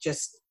family.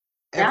 Just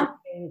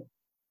everything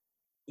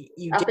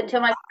you Up did.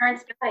 until my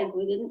parents died,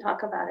 we didn't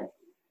talk about it.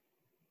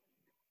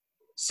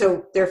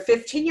 So their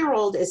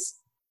 15-year-old is,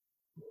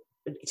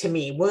 to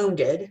me,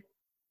 wounded,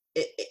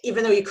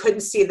 even though you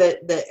couldn't see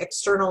the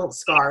external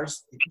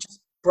scars,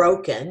 just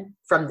broken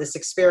from this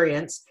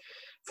experience,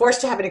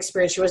 forced to have an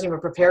experience she wasn't even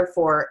prepared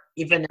for,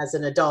 even as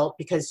an adult,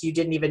 because you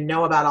didn't even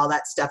know about all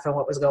that stuff and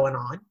what was going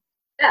on.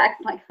 Yeah,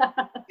 like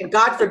And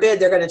God forbid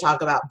they're going to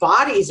talk about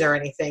bodies or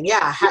anything.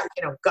 Yeah,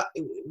 God,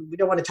 we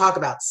don't want to talk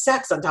about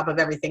sex on top of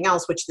everything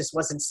else, which this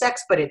wasn't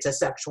sex, but it's a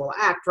sexual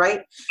act,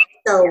 right?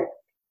 So,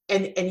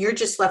 and you're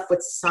just left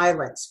with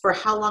silence. For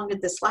how long did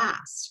this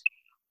last?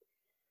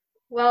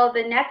 Well,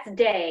 the next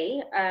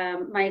day,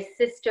 my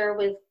sister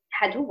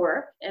had to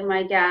work, and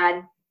my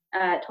dad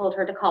told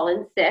her to call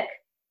in sick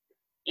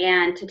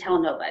and to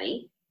tell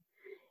nobody.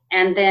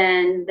 And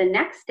then the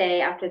next day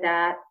after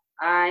that,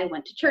 I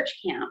went to church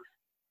camp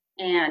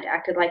and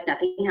acted like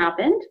nothing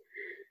happened.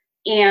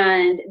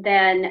 And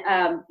then,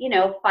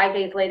 5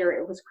 days later,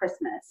 it was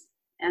Christmas.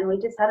 And we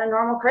just had a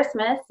normal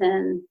Christmas,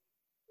 and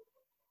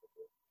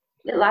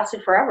it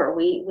lasted forever.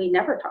 We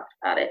never talked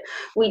about it.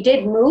 We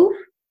did move,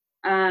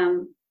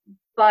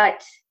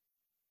 but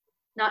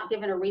not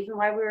given a reason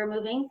why we were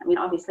moving. I mean,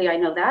 obviously I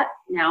know that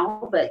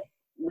now, but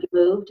we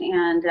moved,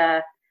 and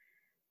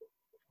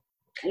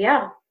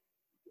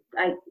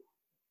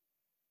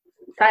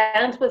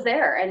silence was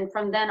there. And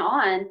from then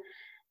on,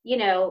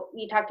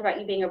 you talked about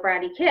you being a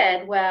bratty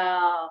kid.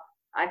 Well,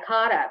 I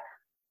caught up.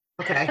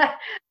 Okay.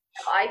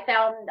 I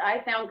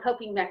found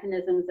coping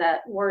mechanisms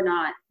that were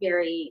not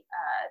very,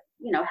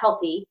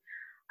 healthy.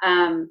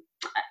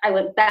 I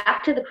went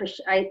back to the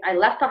Christian. I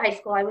left the high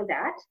school I was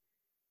at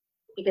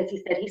because he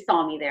said he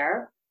saw me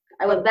there.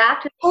 I went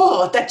back to.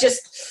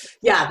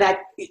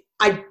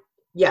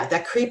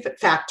 That creep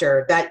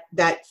factor,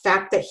 that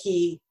fact that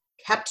he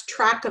kept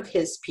track of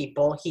his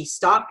people. He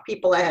stalked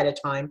people ahead of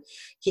time.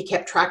 He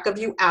kept track of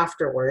you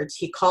afterwards.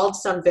 He called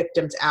some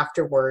victims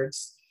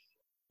afterwards.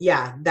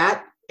 Yeah,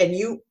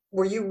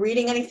 were you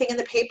reading anything in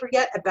the paper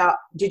yet about,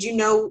 did you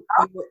know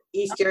you were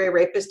East Area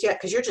rapist yet?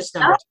 Because you're just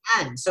number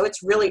 10, so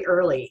it's really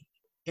early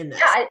in this.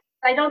 Yeah,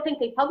 I don't think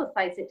they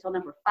publicized it till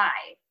number 5.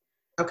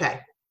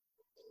 Okay.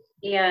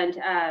 And,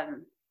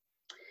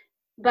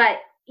 but,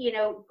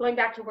 going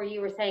back to where you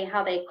were saying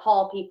how they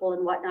call people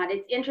and whatnot,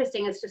 it's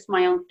interesting. It's just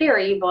my own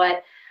theory,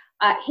 but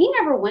he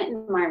never went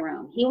in my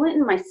room. He went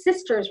in my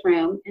sister's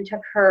room and took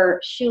her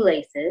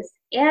shoelaces,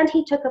 and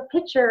he took a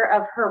picture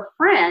of her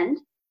friend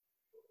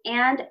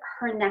and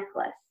her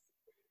necklace.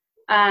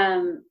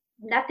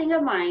 Nothing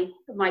of mine.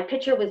 My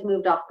picture was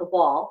moved off the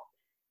wall,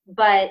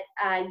 but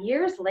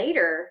years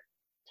later,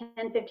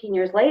 10, 15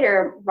 years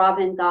later,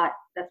 Robin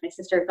that's my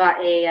sister, got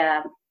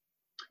a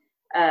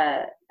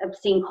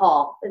obscene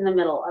call in the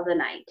middle of the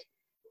night.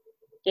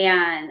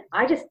 And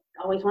I just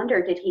always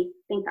wondered, did he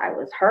think I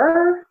was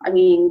her? I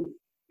mean,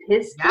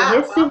 his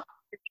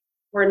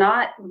were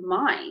not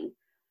mine.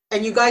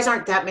 And you guys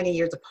aren't that many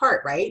years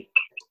apart, right?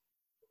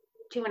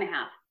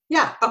 2.5.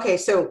 Yeah. Okay.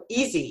 So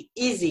easy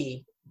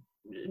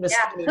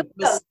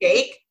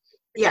mistake.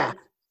 Yeah.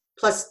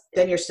 Plus,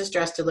 then your sister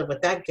has to live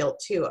with that guilt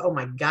too. Oh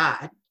my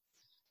God.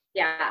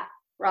 Yeah,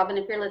 Robin,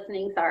 if you're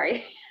listening,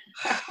 sorry.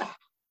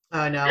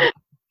 Oh no.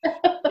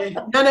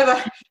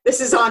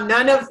 This is on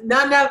none of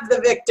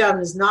the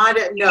victims.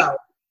 No.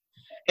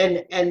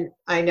 And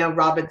I know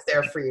Robin's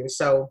there for you.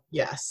 So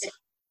yes.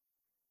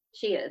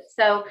 She is.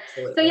 So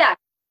yeah.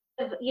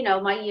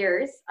 My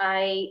years,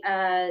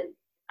 I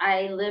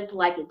lived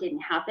like it didn't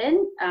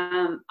happen.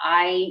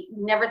 I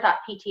never thought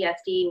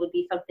PTSD would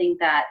be something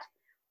that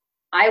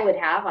I would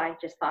have. I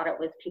just thought it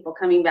was people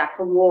coming back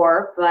from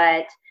war.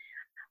 But,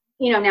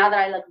 now that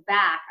I look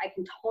back, I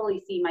can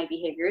totally see my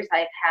behaviors.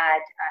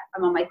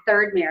 I'm on my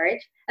 3rd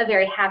marriage, a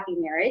very happy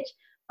marriage.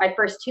 My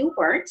first 2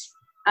 weren't.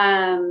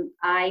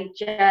 I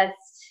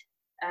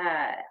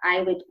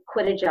would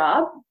quit a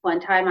job. One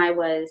time I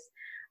was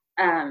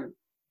on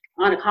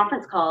a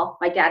conference call.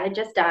 My dad had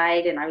just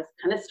died, and I was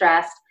kind of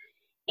stressed.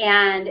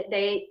 And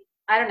they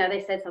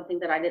said something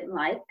that I didn't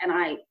like, and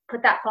I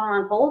put that phone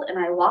on hold, and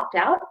I walked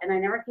out, and I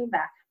never came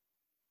back.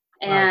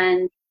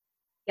 Wow.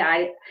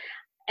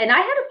 And I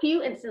had a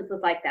few instances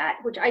like that,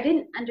 which I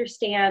didn't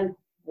understand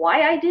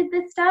why I did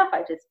this stuff.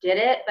 I just did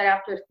it. But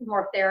after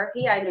more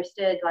therapy, I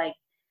understood, we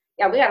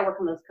got to work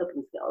on those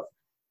coping skills.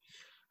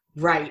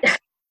 Right.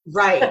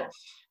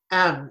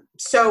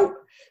 So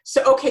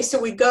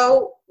we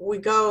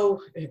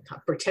go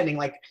pretending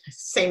like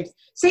same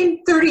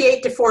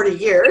 38 to 40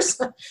 years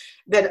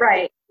that,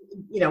 right.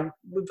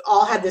 We've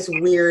all had this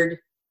weird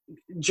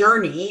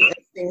journey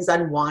as things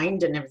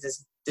unwind, and it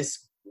was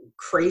this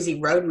crazy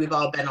road we've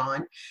all been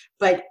on.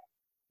 But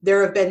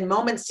there have been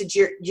moments, did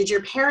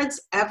your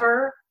parents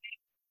ever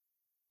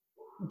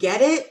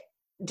get it?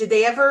 Did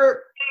they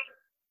ever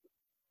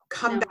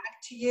come back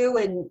to you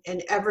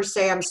and ever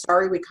say, I'm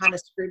sorry, we kind of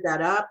screwed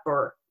that up?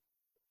 Or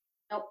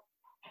Nope,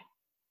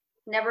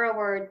 never a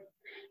word.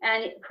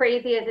 And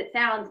crazy as it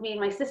sounds, me and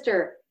my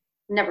sister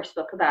never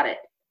spoke about it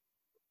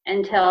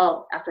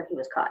until after he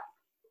was caught.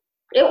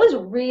 It was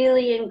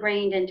really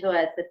ingrained into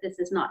us that this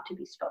is not to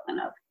be spoken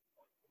of.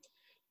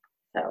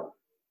 So.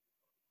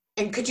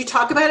 And could you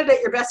talk about it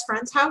at your best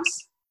friend's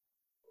house?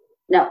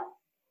 No.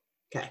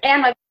 Okay.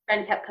 And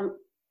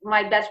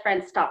my best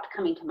friend stopped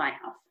coming to my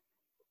house.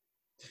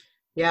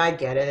 Yeah, I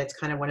get it. It's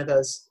kind of one of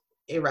those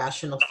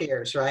irrational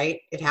fears, right?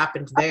 It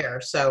happened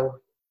there, so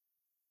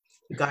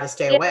you got to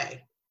stay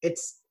away.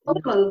 It's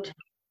moved.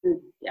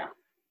 Yeah.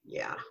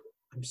 Yeah.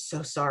 I'm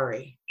so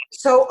sorry.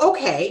 So,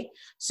 okay.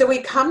 So we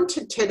come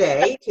to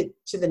today,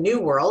 to the new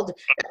world.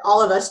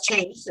 All of us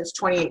changed since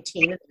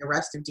 2018 and the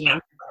arrest of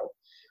D'Angelo.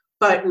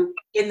 But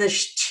in the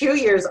 2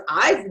 years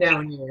I've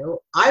known you,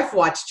 I've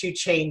watched you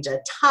change a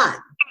ton.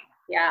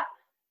 Yeah.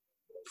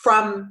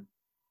 From,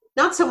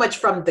 not so much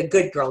from the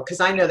good girl,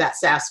 because I know that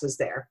sass was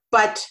there,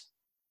 but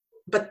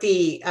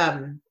the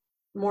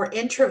more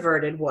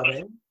introverted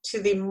woman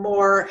to the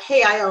more,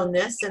 hey, I own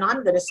this and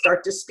I'm going to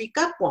start to speak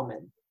up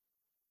woman.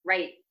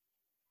 Right.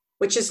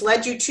 Which has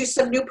led you to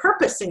some new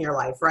purpose in your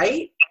life,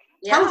 right?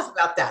 Yeah. Tell us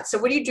about that. So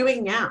what are you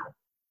doing now?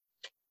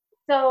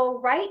 So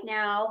right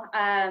now,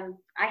 I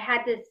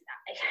had this,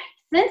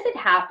 since it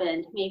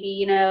happened,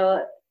 maybe,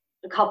 a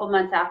couple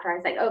months after, I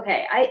was like,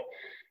 okay,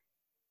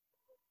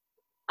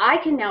 I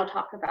can now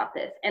talk about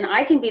this, and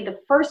I can be the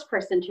first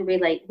person to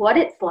relate what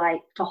it's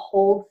like to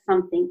hold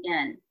something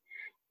in.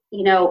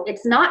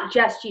 It's not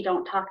just you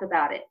don't talk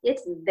about it.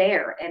 It's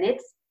there, and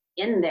it's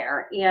in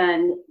there,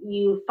 and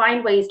you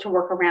find ways to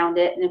work around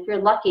it. And if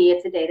you're lucky,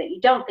 it's a day that you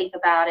don't think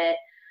about it.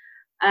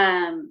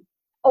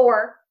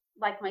 Or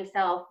like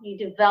myself, you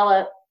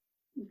develop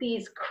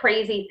these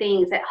crazy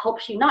things that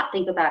helps you not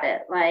think about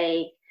it.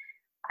 Like,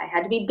 I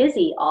had to be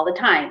busy all the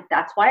time.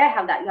 That's why I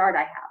have that yard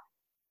I have.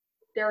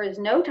 There is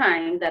no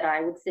time that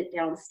I would sit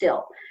down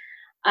still.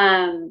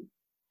 And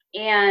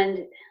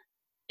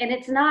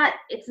it's not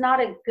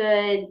a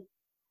good,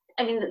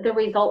 the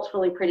result's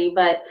really pretty,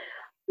 but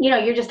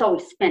you're just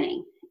always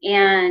spinning.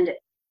 And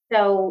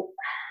so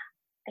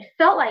I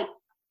felt like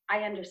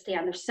I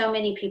understand there's so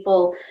many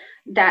people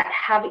that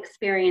have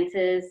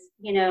experiences,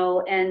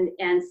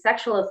 and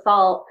sexual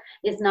assault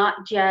is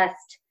not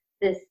just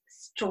this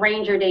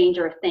stranger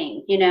danger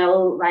thing,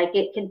 like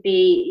it could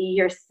be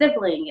your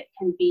sibling, it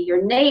can be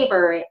your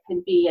neighbor, it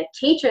can be a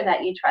teacher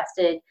that you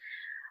trusted.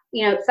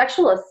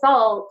 Sexual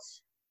assault,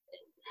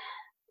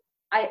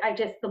 I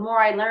just, the more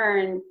I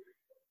learn,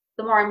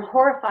 the more I'm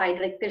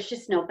horrified. Like, there's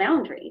just no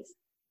boundaries,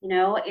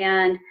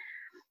 and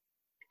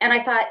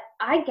I thought,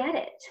 I get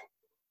it.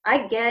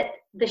 I get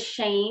the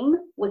shame,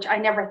 which I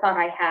never thought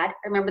I had.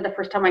 I remember the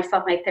first time I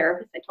saw my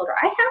therapist, I told her,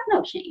 I have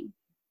no shame.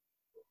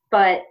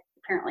 But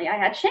apparently I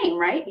had shame,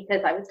 right?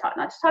 Because I was taught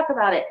not to talk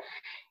about it.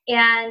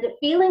 And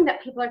feeling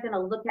that people are going to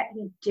look at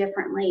you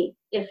differently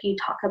if you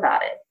talk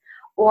about it.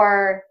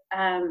 Or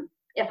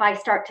if I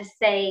start to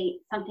say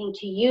something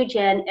to you,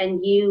 Jen,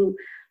 and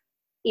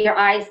your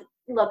eyes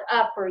look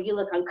up, or you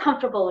look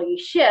uncomfortable, or you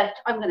shift,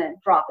 I'm going to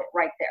drop it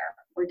right there.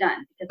 We're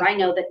done, because I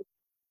know that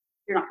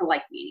you're not going to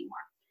like me anymore.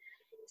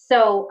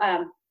 So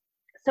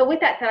with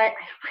that said, I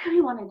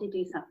really wanted to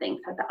do something.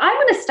 So I thought, I'm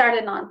going to start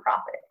a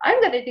nonprofit.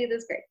 I'm going to do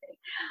this great thing.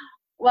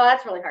 Well,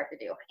 that's really hard to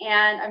do,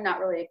 and I'm not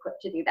really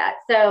equipped to do that.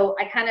 So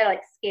I kind of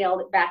like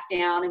scaled it back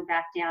down,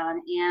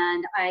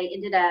 and I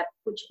ended up,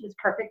 which was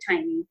perfect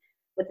timing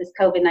with this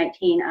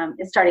COVID-19,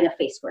 is starting a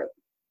face group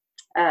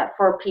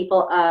for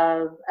people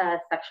of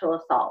sexual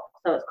assault.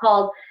 So it's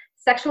called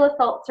Sexual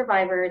Assault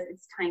Survivors.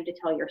 It's Time to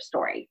Tell Your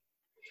Story.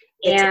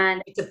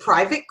 It's a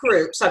private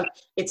group. So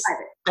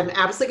I'm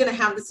absolutely going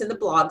to have this in the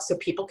blog so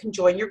people can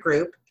join your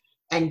group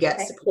and get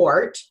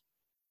support.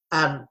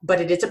 But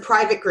it is a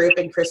private group,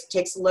 and Kris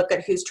takes a look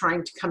at who's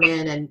trying to come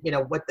in and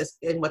what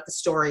the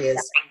story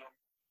is.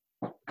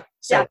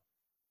 So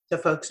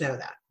folks know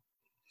that.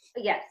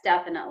 Yes,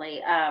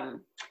 definitely.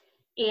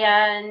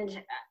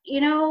 And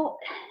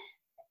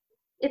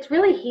it's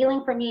really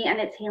healing for me, and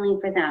it's healing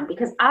for them,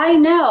 because I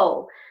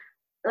know,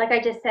 like I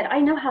just said,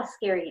 I know how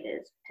scary it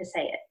is to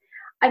say it.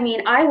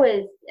 I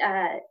was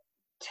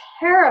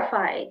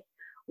terrified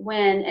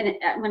when, and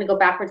I'm going to go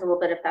backwards a little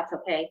bit if that's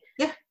okay.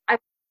 Yeah. I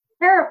was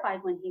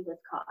terrified when he was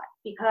caught,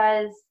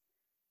 because,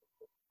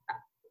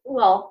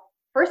 well,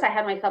 first I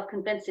had myself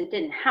convinced it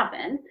didn't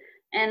happen.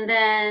 And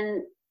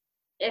then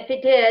if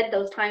it did,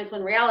 those times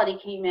when reality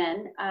came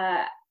in,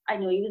 I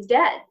knew he was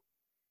dead.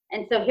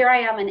 And so here I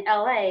am in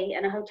LA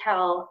in a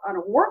hotel on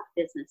a work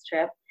business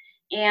trip.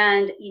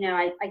 And,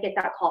 I get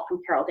that call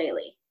from Carol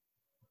Daly,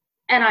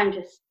 and I'm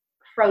just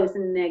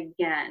frozen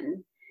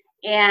again.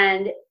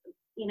 And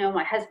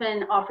my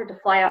husband offered to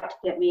fly out to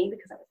get me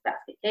because I was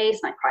basket case,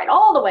 and I cried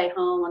all the way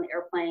home on the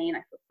airplane. I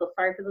feel so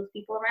sorry for those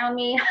people around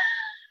me.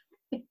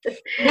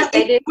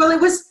 It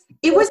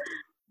was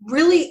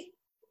really,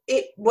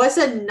 it was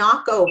a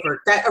knockover.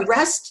 That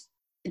arrest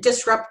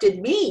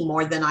disrupted me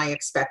more than I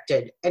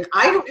expected. And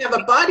I don't have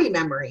a body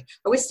memory.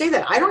 I always say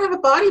that. I don't have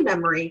a body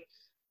memory.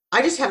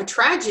 I just have a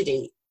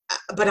tragedy.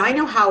 But I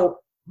know how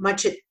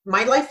much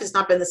my life has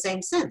not been the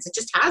same since. It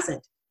just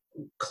hasn't.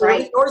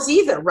 Clearly yours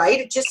either, right?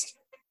 It just,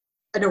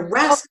 an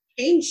arrest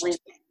changed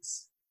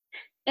things.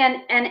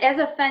 And as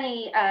a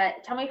funny,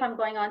 tell me if I'm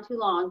going on too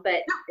long,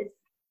 but it's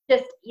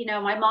just,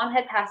 my mom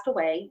had passed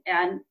away,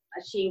 and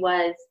she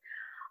was,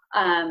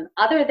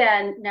 other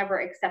than never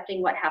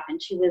accepting what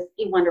happened, she was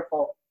a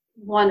wonderful,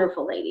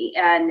 wonderful lady.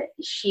 And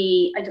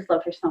I just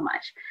loved her so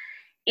much.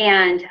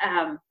 And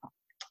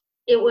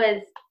it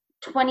was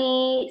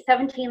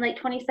 2017, late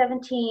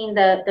 2017,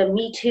 the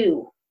Me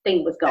Too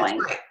thing was going.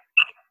 That's right.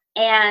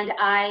 And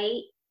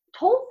I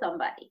told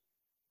somebody,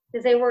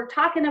 because they were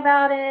talking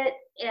about it,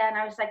 and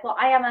I was like, well,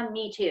 I am a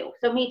Me Too.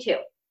 So Me Too.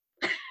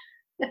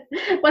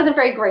 Wasn't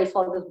very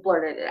graceful, I just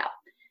blurted it out.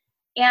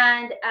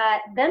 And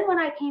then when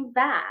I came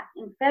back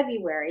in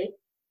February,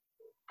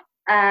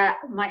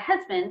 my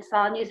husband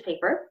saw a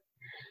newspaper,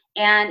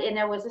 and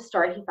there was a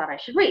story he thought I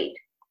should read.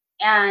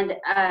 And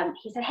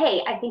he said,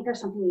 hey, I think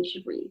there's something you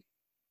should read.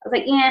 I was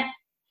like, yeah,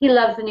 he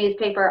loves the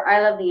newspaper.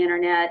 I love the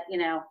internet,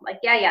 like,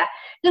 yeah.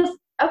 He goes,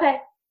 okay.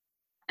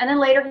 And then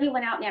later he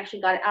went out and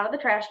actually got it out of the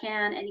trash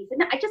can, and he said,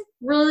 no, I just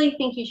really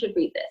think you should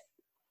read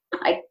this.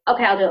 Like,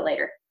 okay, I'll do it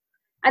later.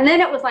 And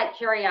then it was like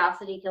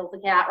curiosity kills the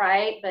cat,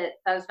 right? But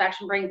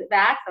satisfaction brings it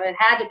back. So I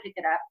had to pick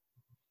it up.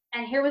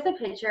 And here was a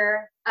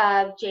picture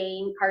of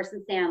Jane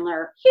Carson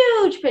Sandler,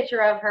 huge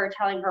picture of her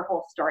telling her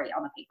whole story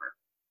on the paper.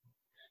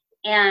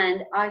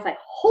 And I was like,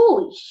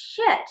 holy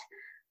shit.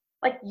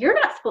 Like, you're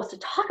not supposed to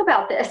talk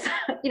about this.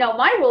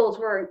 My rules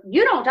were,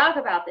 you don't talk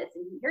about this.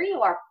 And here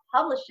you are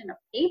published in a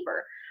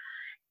paper.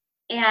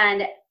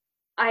 And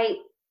I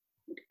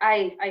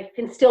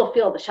can still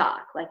feel the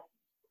shock. Like,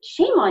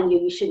 shame on you,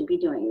 you shouldn't be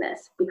doing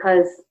this,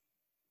 because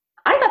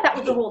I thought that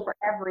was the rule for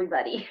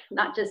everybody,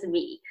 not just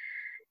me.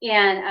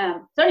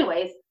 And so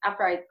anyways,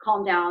 after I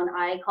calmed down,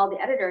 I called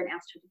the editor and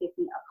asked her to give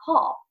me a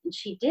call, and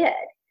she did.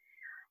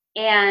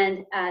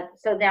 And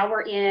so now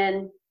we're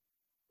in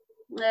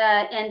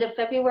end of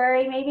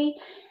February, maybe,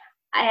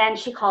 and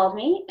she called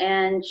me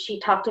and she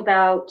talked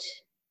about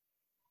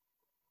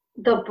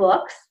the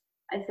books.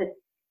 I said,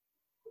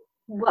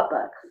 what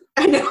books?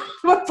 I know.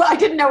 I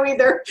didn't know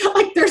either.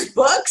 Like, there's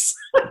books?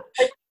 What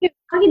are you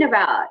talking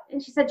about?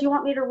 And she said, do you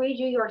want me to read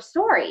you your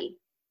story?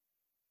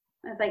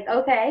 I was like,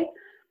 okay.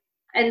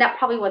 And that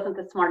probably wasn't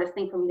the smartest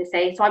thing for me to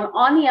say. So I'm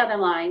on the other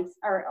lines,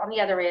 or on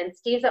the other end.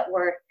 Steve's at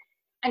work,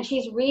 and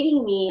she's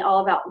reading me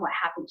all about what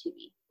happened to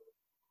me.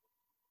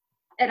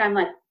 And I'm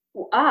like,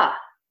 wow.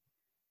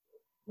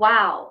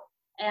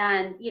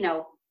 And,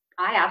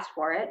 I asked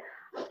for it.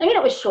 I mean,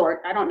 it was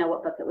short. I don't know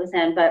what book it was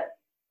in, but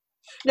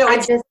no,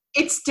 I've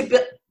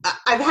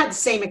had the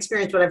same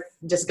experience when I've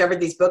discovered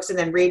these books and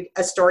then read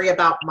a story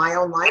about my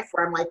own life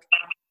where I'm like,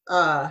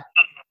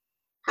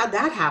 how'd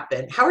that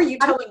happen? How are you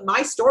telling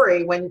my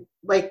story when,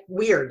 like,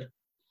 weird?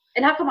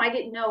 And how come I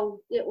didn't know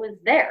it was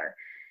there?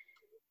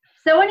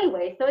 So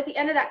anyway, so at the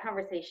end of that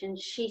conversation,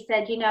 she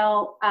said,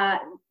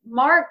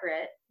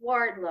 Margaret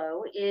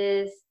Wardlow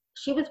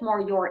she was more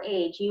your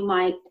age. You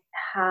might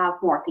have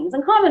more things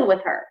in common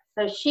with her.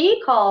 So she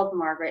called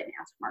Margaret and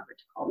asked Margaret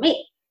to call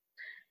me.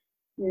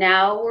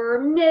 Now we're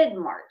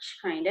mid-March,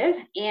 kind of,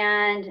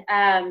 and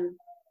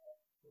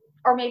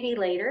or maybe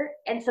later.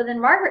 And so then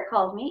Margaret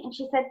called me and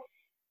she said,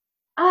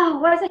 oh,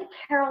 wasn't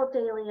Carol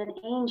Daly an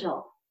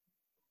angel?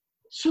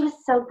 She was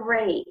so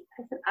great.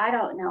 I said, I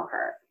don't know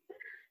her.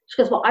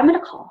 She goes, well, I'm going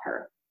to call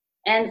her.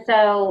 And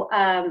so,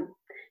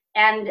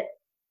 and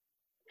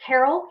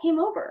Carol came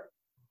over,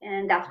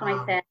 and that's when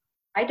I said,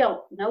 I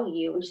don't know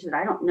you. And she said,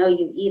 I don't know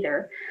you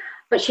either.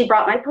 But she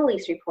brought my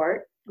police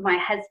report. My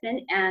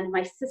husband and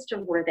my sister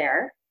were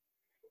there.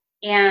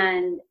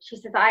 And she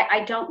says,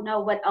 I don't know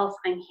what else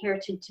I'm here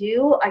to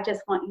do. I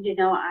just want you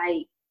to know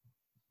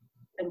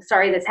I'm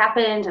sorry this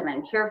happened, and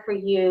I'm here for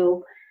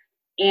you.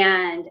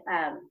 And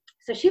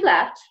so she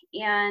left,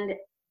 and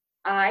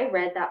I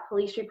read that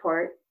police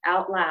report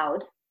out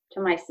loud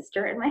to my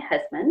sister and my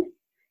husband.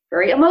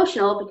 Very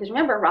emotional, because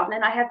remember, Robin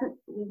and I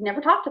we've never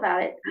talked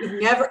about it.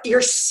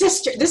 Your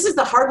sister, this is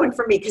the hard one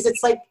for me, because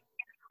it's like,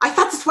 I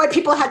thought that's why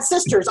people had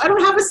sisters. I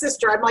don't have a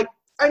sister. I'm like,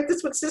 aren't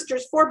this what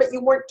sisters for? But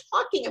you weren't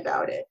talking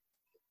about it.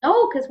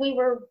 No, because we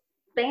were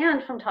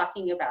banned from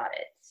talking about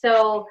it.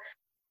 So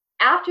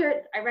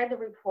after I read the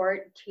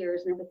report,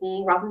 tears and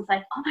everything, Robin's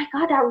like, oh my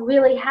God, that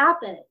really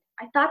happened.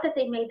 I thought that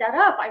they made that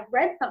up. I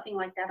read something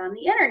like that on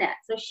the internet.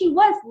 So she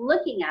was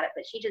looking at it,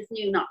 but she just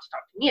knew not to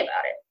talk to me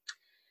about it.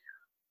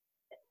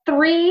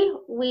 3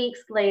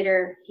 weeks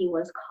later, he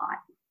was caught.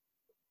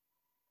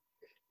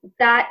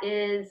 That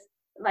is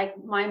like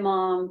my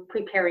mom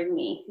preparing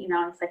me.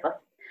 It's like,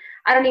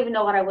 I don't even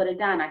know what I would have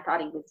done. I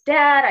thought he was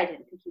dead. I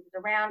didn't think he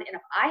was around. And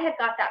if I had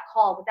got that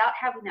call without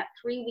having that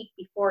 3-week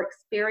before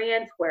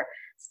experience where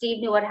Steve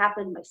knew what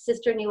happened, my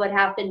sister knew what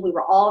happened, we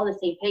were all on the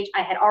same page.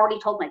 I had already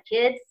told my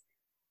kids,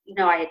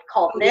 I had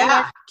called them.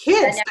 Yeah,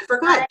 kids. I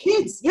forgot.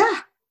 Kids.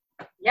 Yeah.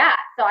 yeah,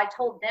 so I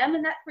told them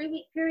in that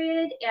 3-week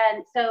period.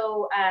 And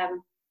so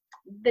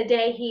the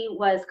day he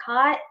was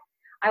caught,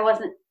 I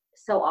wasn't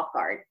so off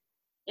guard.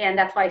 And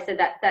that's why I said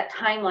that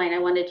timeline I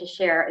wanted to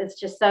share is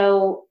just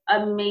so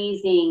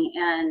amazing.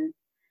 And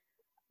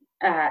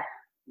I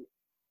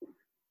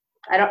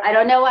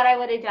don't know what I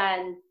would have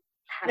done.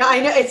 No, I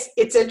know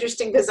it's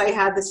interesting because I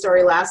had the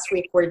story last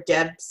week where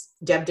Deb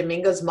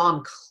Domingo's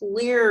mom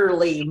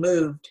clearly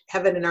moved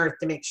heaven and earth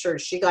to make sure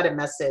she got a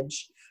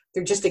message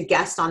through just a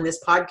guest on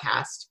this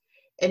podcast.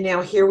 And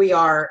now here we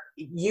are.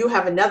 You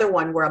have another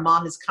one where a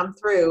mom has come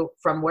through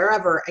from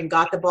wherever and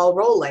got the ball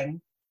rolling.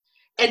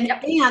 And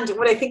and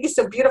what I think is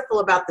so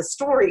beautiful about the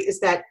story is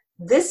that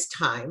this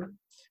time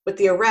with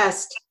the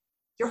arrest,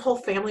 your whole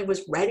family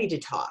was ready to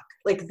talk.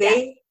 Like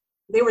they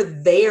were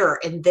there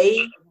and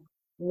they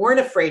weren't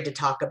afraid to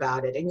talk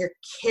about it, and your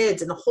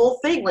kids and the whole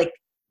thing, like,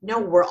 no,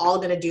 we're all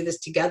going to do this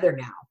together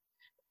now.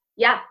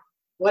 Yeah.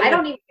 I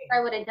don't even think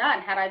I would have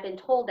done had I been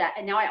told that.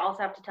 And now I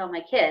also have to tell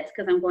my kids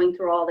because I'm going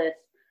through all this,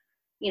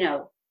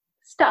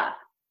 stuff.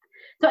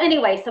 So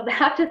anyway, so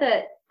back to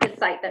the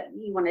site that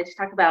you wanted to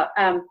talk about.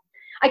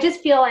 I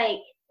just feel like,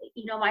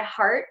 my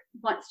heart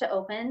wants to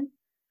open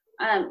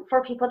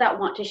for people that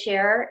want to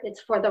share.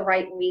 It's for the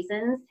right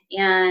reasons.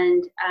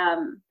 And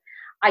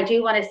I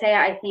do want to say,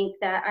 I think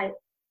that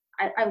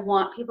I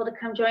want people to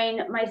come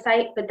join my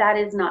site, but that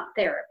is not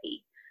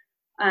therapy.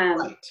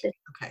 Right. It's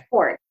Okay.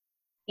 support,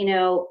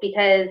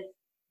 because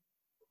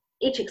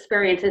each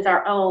experience is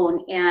our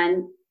own,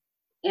 and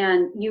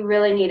you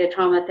really need a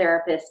trauma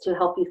therapist to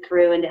help you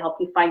through and to help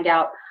you find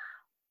out,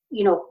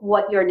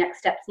 what your next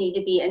steps need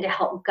to be and to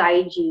help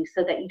guide you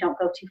so that you don't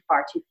go too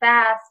far too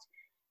fast.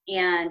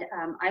 And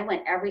I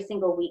went every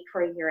single week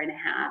for 1.5 years,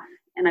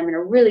 and I'm in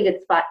a really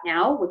good spot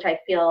now, which I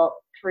feel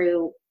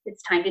through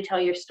It's Time to Tell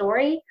Your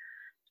Story.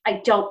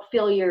 I don't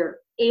feel you're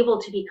able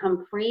to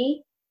become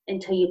free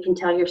until you can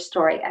tell your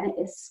story. And it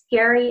is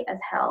scary as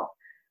hell.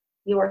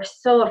 You are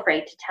so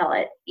afraid to tell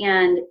it.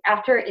 And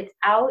after it's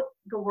out,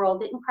 the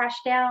world didn't crash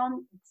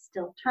down. It's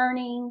still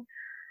turning.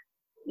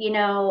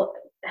 You're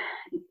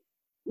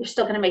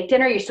still going to make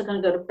dinner. You're still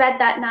going to go to bed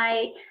that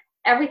night.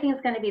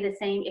 Everything's going to be the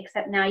same,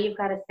 except now you've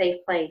got a safe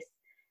place.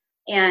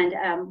 And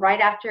right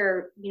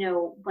after,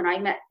 when I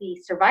met the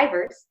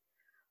survivors,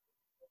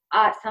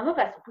 some of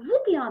us, we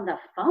would be on the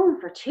phone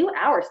for 2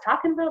 hours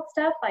talking about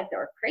stuff like they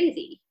were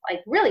crazy,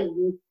 like really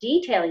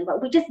detailing, but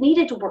we just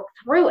needed to work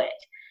through it.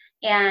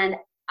 And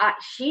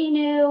she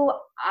knew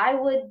I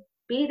would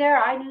be there.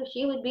 I knew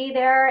she would be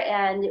there.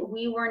 And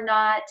we were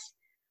not,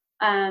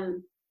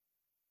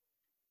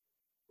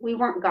 we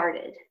weren't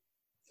guarded.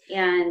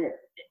 And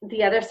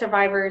the other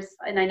survivors,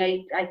 and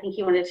I think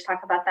you wanted to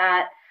talk about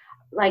that,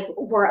 like,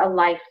 were a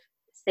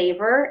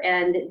lifesaver,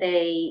 and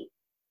it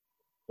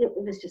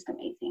was just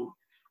amazing.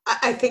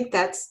 I think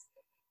that's,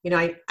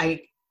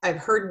 I've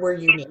heard we're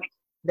unique,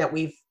 that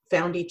we've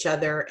found each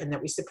other and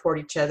that we support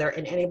each other.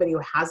 And anybody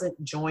who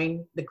hasn't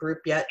joined the group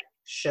yet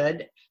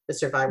should, the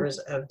survivors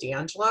of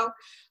D'Angelo.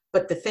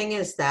 But the thing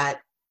is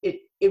that it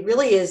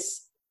really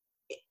is,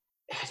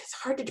 it's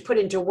hard to put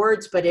into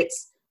words, but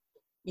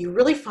you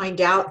really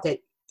find out that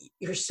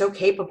you're so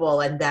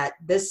capable, and that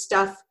this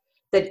stuff,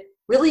 that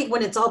really,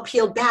 when it's all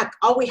peeled back,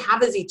 all we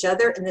have is each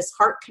other, and this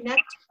heart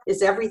connect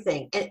is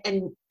everything.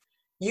 And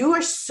you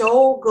are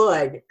so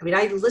good. I mean,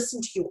 I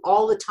listen to you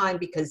all the time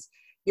because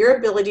your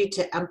ability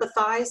to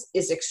empathize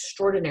is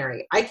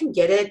extraordinary. I can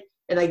get it,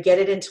 and I get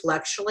it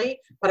intellectually,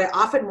 but I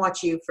often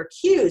watch you for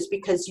cues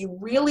because you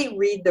really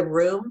read the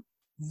room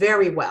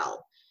very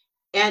well.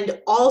 And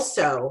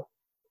also,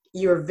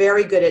 you're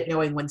very good at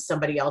knowing when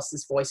somebody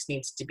else's voice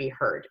needs to be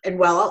heard. And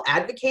while I'll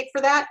advocate for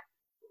that,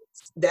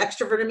 the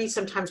extrovert in me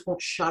sometimes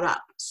won't shut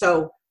up.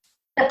 So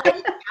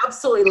I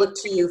absolutely look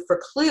to you for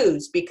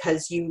clues,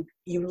 because you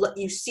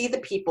see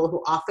the people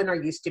who often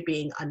are used to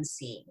being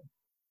unseen.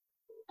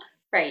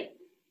 Right.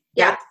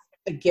 Yeah. That's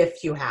a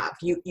gift you have.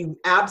 You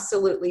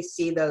absolutely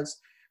see those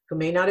who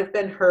may not have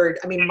been heard.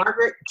 I mean,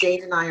 Margaret,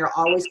 Jade, and I are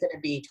always going to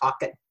be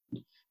talking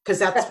because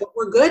that's what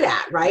we're good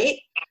at, right?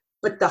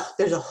 But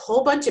there's a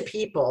whole bunch of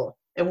people,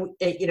 and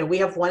we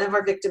have one of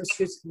our victims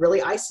who's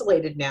really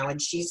isolated now,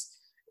 and she's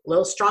a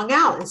little strung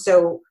out, and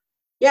so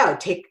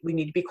we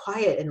need to be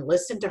quiet and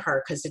listen to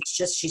her, because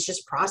she's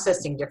just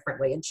processing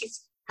differently, and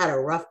she's had a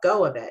rough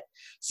go of it.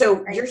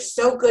 So You're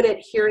so good at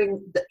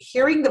hearing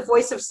the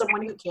voice of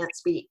someone who can't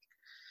speak.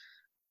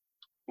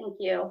 Thank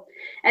you.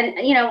 And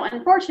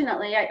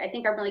unfortunately, I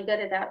think I'm really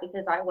good at that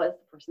because I was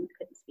the person that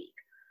couldn't speak,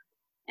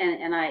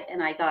 and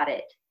I got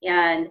it.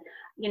 And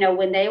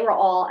when they were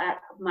all at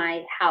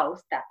my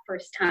house that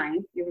first time,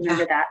 you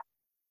remember that,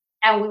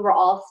 and we were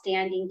all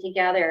standing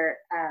together.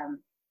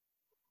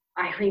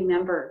 I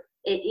remember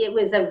it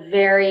was a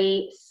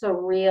very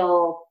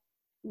surreal,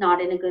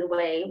 not in a good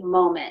way,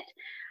 moment.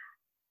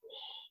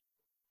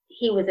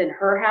 He was in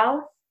her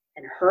house,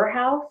 and her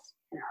house,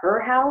 and her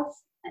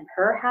house, and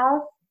her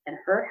house, and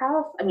her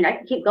house. I mean, I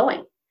can keep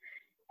going.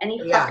 And he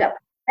fucked up.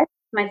 Can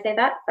I say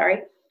that?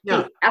 Sorry.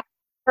 No.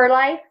 Her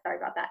life. Sorry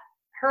about that.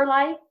 Her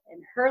life,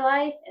 and her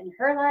life, and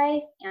her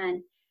life.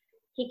 And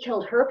He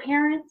killed her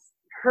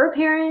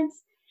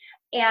parents,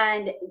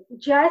 and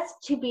just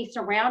to be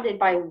surrounded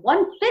by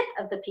 1/5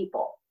 of the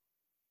people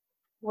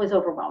was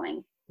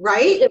overwhelming.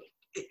 Right? It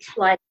was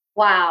like,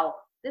 wow,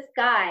 this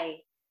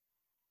guy,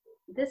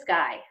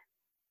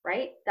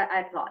 right?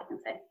 That's all I can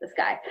say. This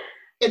guy.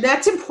 And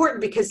that's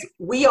important because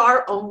we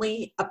are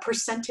only a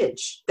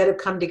percentage that have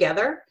come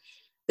together.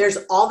 There's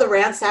all the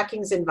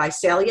ransackings in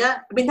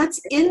Visalia. I mean,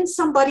 that's in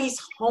somebody's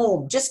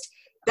home. Just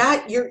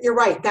that, you're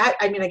right. That,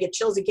 I mean, I get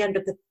chills again,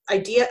 but the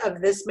idea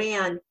of this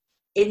man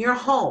in your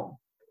home,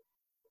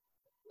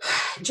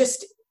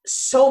 just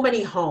so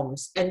many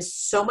homes and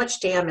so much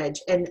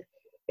damage. And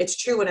it's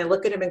true, when I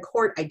look at him in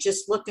court, I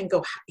just look and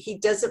go, he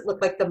doesn't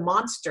look like the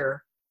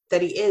monster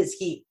that he is.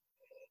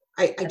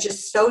 I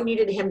just so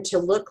needed him to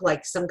look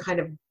like some kind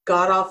of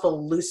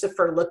god-awful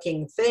Lucifer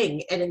looking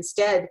thing. And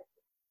instead,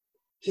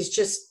 he's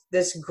just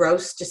this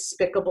gross,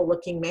 despicable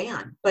looking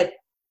man. But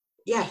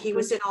yeah, he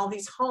was in all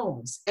these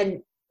homes,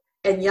 and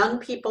young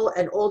people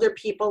and older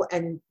people,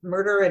 and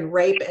murder and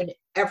rape and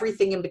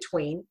everything in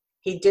between.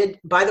 He did,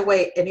 by the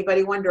way,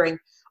 anybody wondering,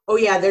 oh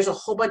yeah, there's a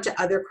whole bunch of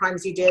other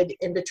crimes he did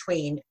in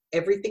between.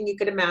 Everything you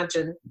could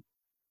imagine,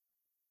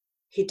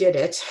 he did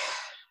it.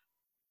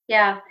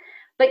 Yeah.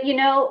 But you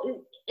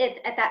know,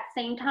 at that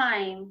same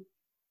time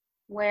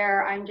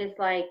where I'm just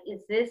like, is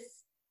this,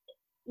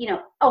 you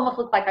know, almost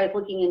looked like I was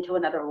looking into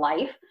another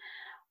life.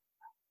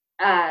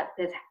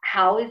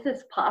 How is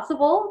this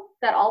possible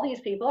that all these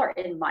people are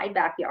in my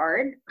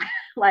backyard?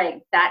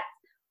 Like that,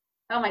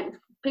 oh my,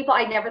 people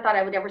I never thought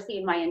I would ever see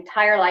in my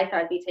entire life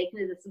that I'd be taken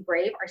to this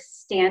grave are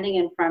standing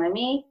in front of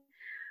me.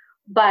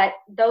 But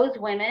those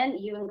women,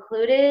 you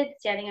included,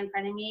 standing in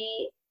front of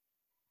me,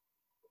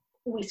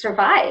 we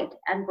survived,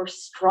 and we're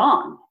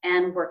strong,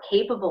 and we're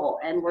capable,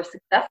 and we're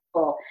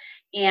successful.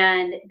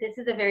 And this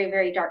is a very,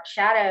 very dark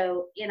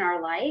shadow in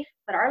our life,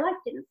 but our life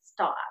didn't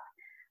stop.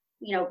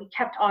 You know, we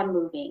kept on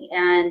moving.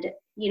 And,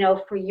 you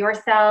know, for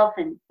yourself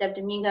and Deb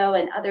Domingo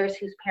and others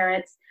whose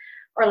parents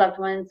or loved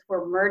ones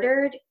were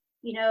murdered,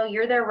 you know,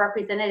 you're their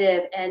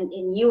representative, and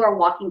you are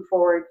walking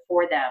forward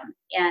for them.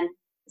 And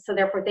so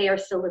therefore they are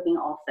still living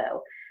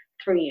also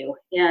through you.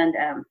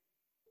 And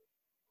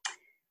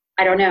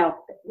I don't know,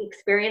 the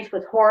experience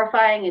was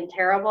horrifying and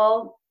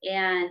terrible.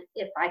 And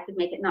if I could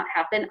make it not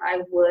happen,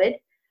 I would,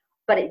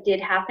 but it did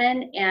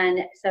happen. And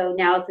so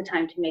now is the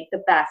time to make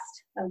the best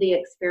of the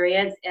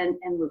experience and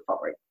move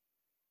forward.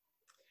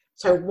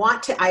 So I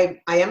want to, I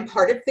am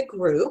part of the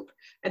group,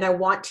 and I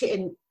want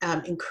to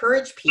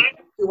encourage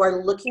people who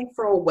are looking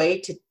for a way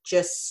to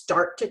just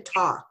start to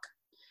talk.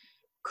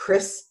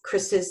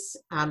 Kris's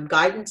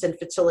guidance and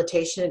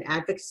facilitation and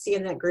advocacy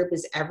in that group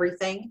is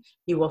everything.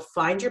 You will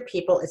find your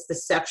people. It's the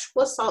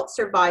Sexual Assault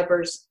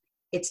Survivors.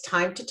 It's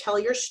Time to Tell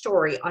Your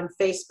Story on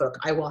Facebook.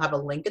 I will have a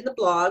link in the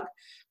blog. I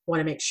want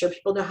to make sure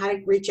people know how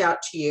to reach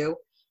out to you.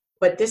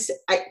 But this,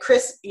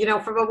 Kris, you know,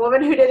 from a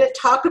woman who didn't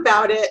talk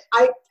about it,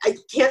 I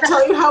can't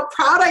tell you how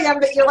proud I am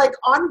that you're like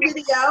on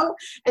video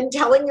and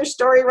telling your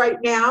story right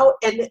now.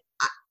 And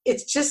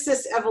it's just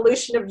this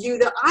evolution of you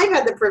that I've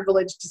had the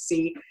privilege to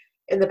see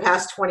in the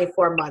past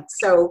 24 months.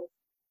 So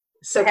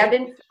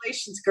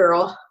congratulations,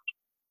 girl.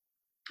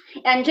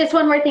 And just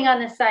one more thing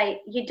on the site,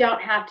 you don't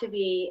have to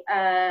be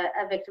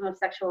a victim of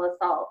sexual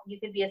assault. You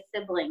could be a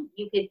sibling.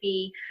 You could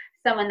be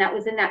someone that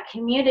was in that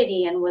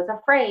community and was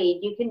afraid.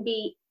 You can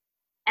be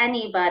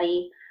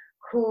anybody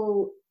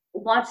who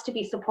wants to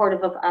be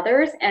supportive of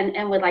others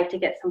and would like to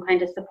get some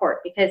kind of support,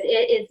 because it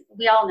is,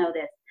 we all know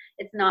this,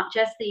 it's not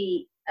just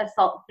the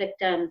assault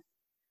victims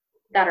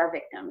that are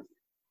victims.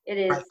 It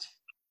is right.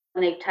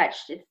 When they've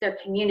touched, it's their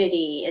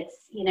community,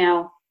 it's, you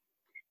know,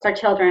 it's our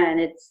children,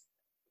 it's,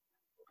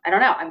 I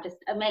don't know, I'm just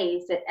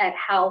amazed at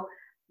how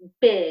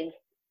big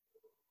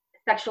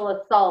sexual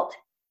assault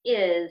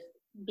is,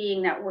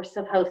 being that we're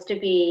supposed to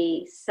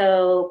be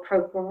so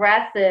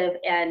progressive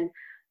and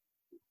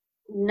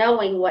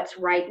knowing what's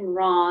right and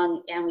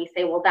wrong, and we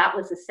say, well, that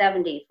was the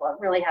 70s. Well,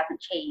 it really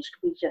hasn't changed.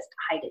 We just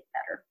hide it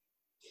better.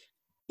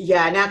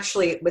 Yeah, and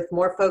actually with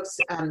more folks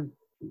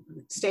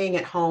staying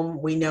at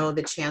home, we know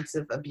the chance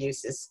of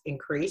abuse is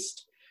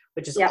increased,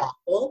 which is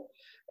awful.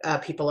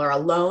 People are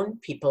alone.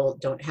 People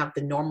don't have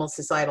the normal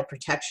societal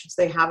protections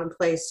they have in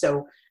place.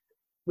 So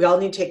we all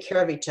need to take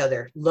care of each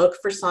other. Look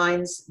for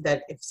signs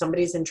that if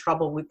somebody's in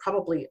trouble, we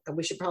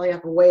should probably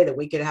have a way that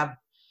we could have,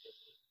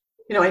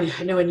 you know,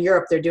 I know in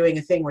Europe they're doing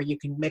a thing where you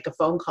can make a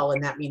phone call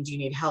and that means you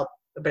need help,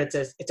 but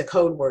it's a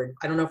code word.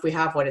 I don't know if we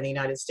have one in the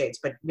United States,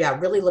 but yeah,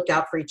 really look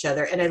out for each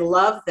other. And I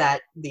love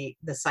that the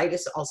site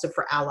is also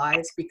for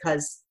allies,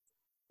 because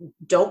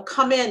don't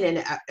come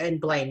in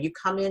and blame. You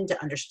come in to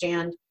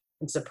understand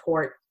and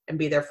support and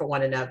be there for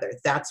one another.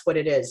 That's what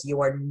it is.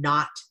 You are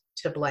not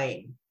to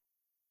blame.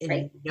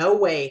 In no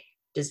way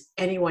does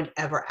anyone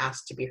ever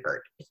ask to be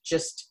heard. It's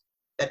just,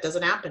 that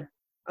doesn't happen.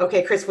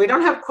 Okay, Kris, we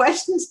don't have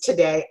questions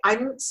today.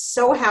 I'm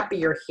so happy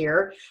you're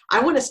here.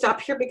 I want to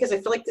stop here because I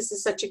feel like this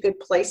is such a good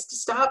place to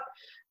stop.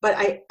 But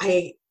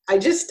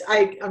I'm just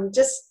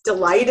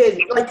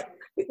delighted. Like,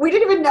 we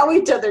didn't even know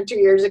each other 2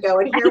 years ago,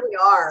 and here we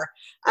are.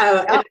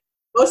 And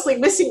mostly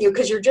missing you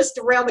because you're just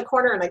around the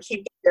corner and I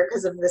can't get there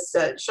because of this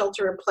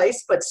shelter in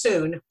place. But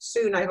soon,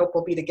 I hope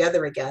we'll be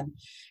together again.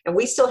 And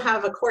we still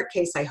have a court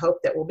case, I hope,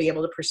 that we'll be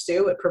able to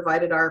pursue it,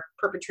 provided our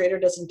perpetrator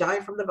doesn't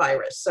die from the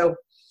virus. So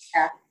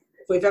if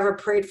we've ever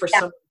prayed for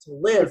someone to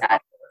live,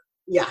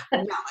 no,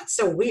 it's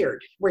so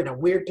weird. We're in a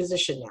weird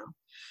position now.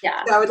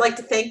 Yeah. So I would like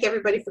to thank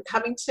everybody for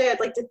coming today. I'd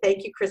like to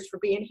thank you, Kris, for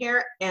being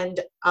here. And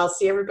I'll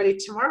see everybody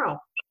tomorrow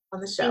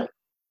on the show.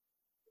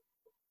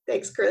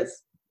 Thanks,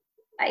 Kris.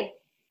 Bye.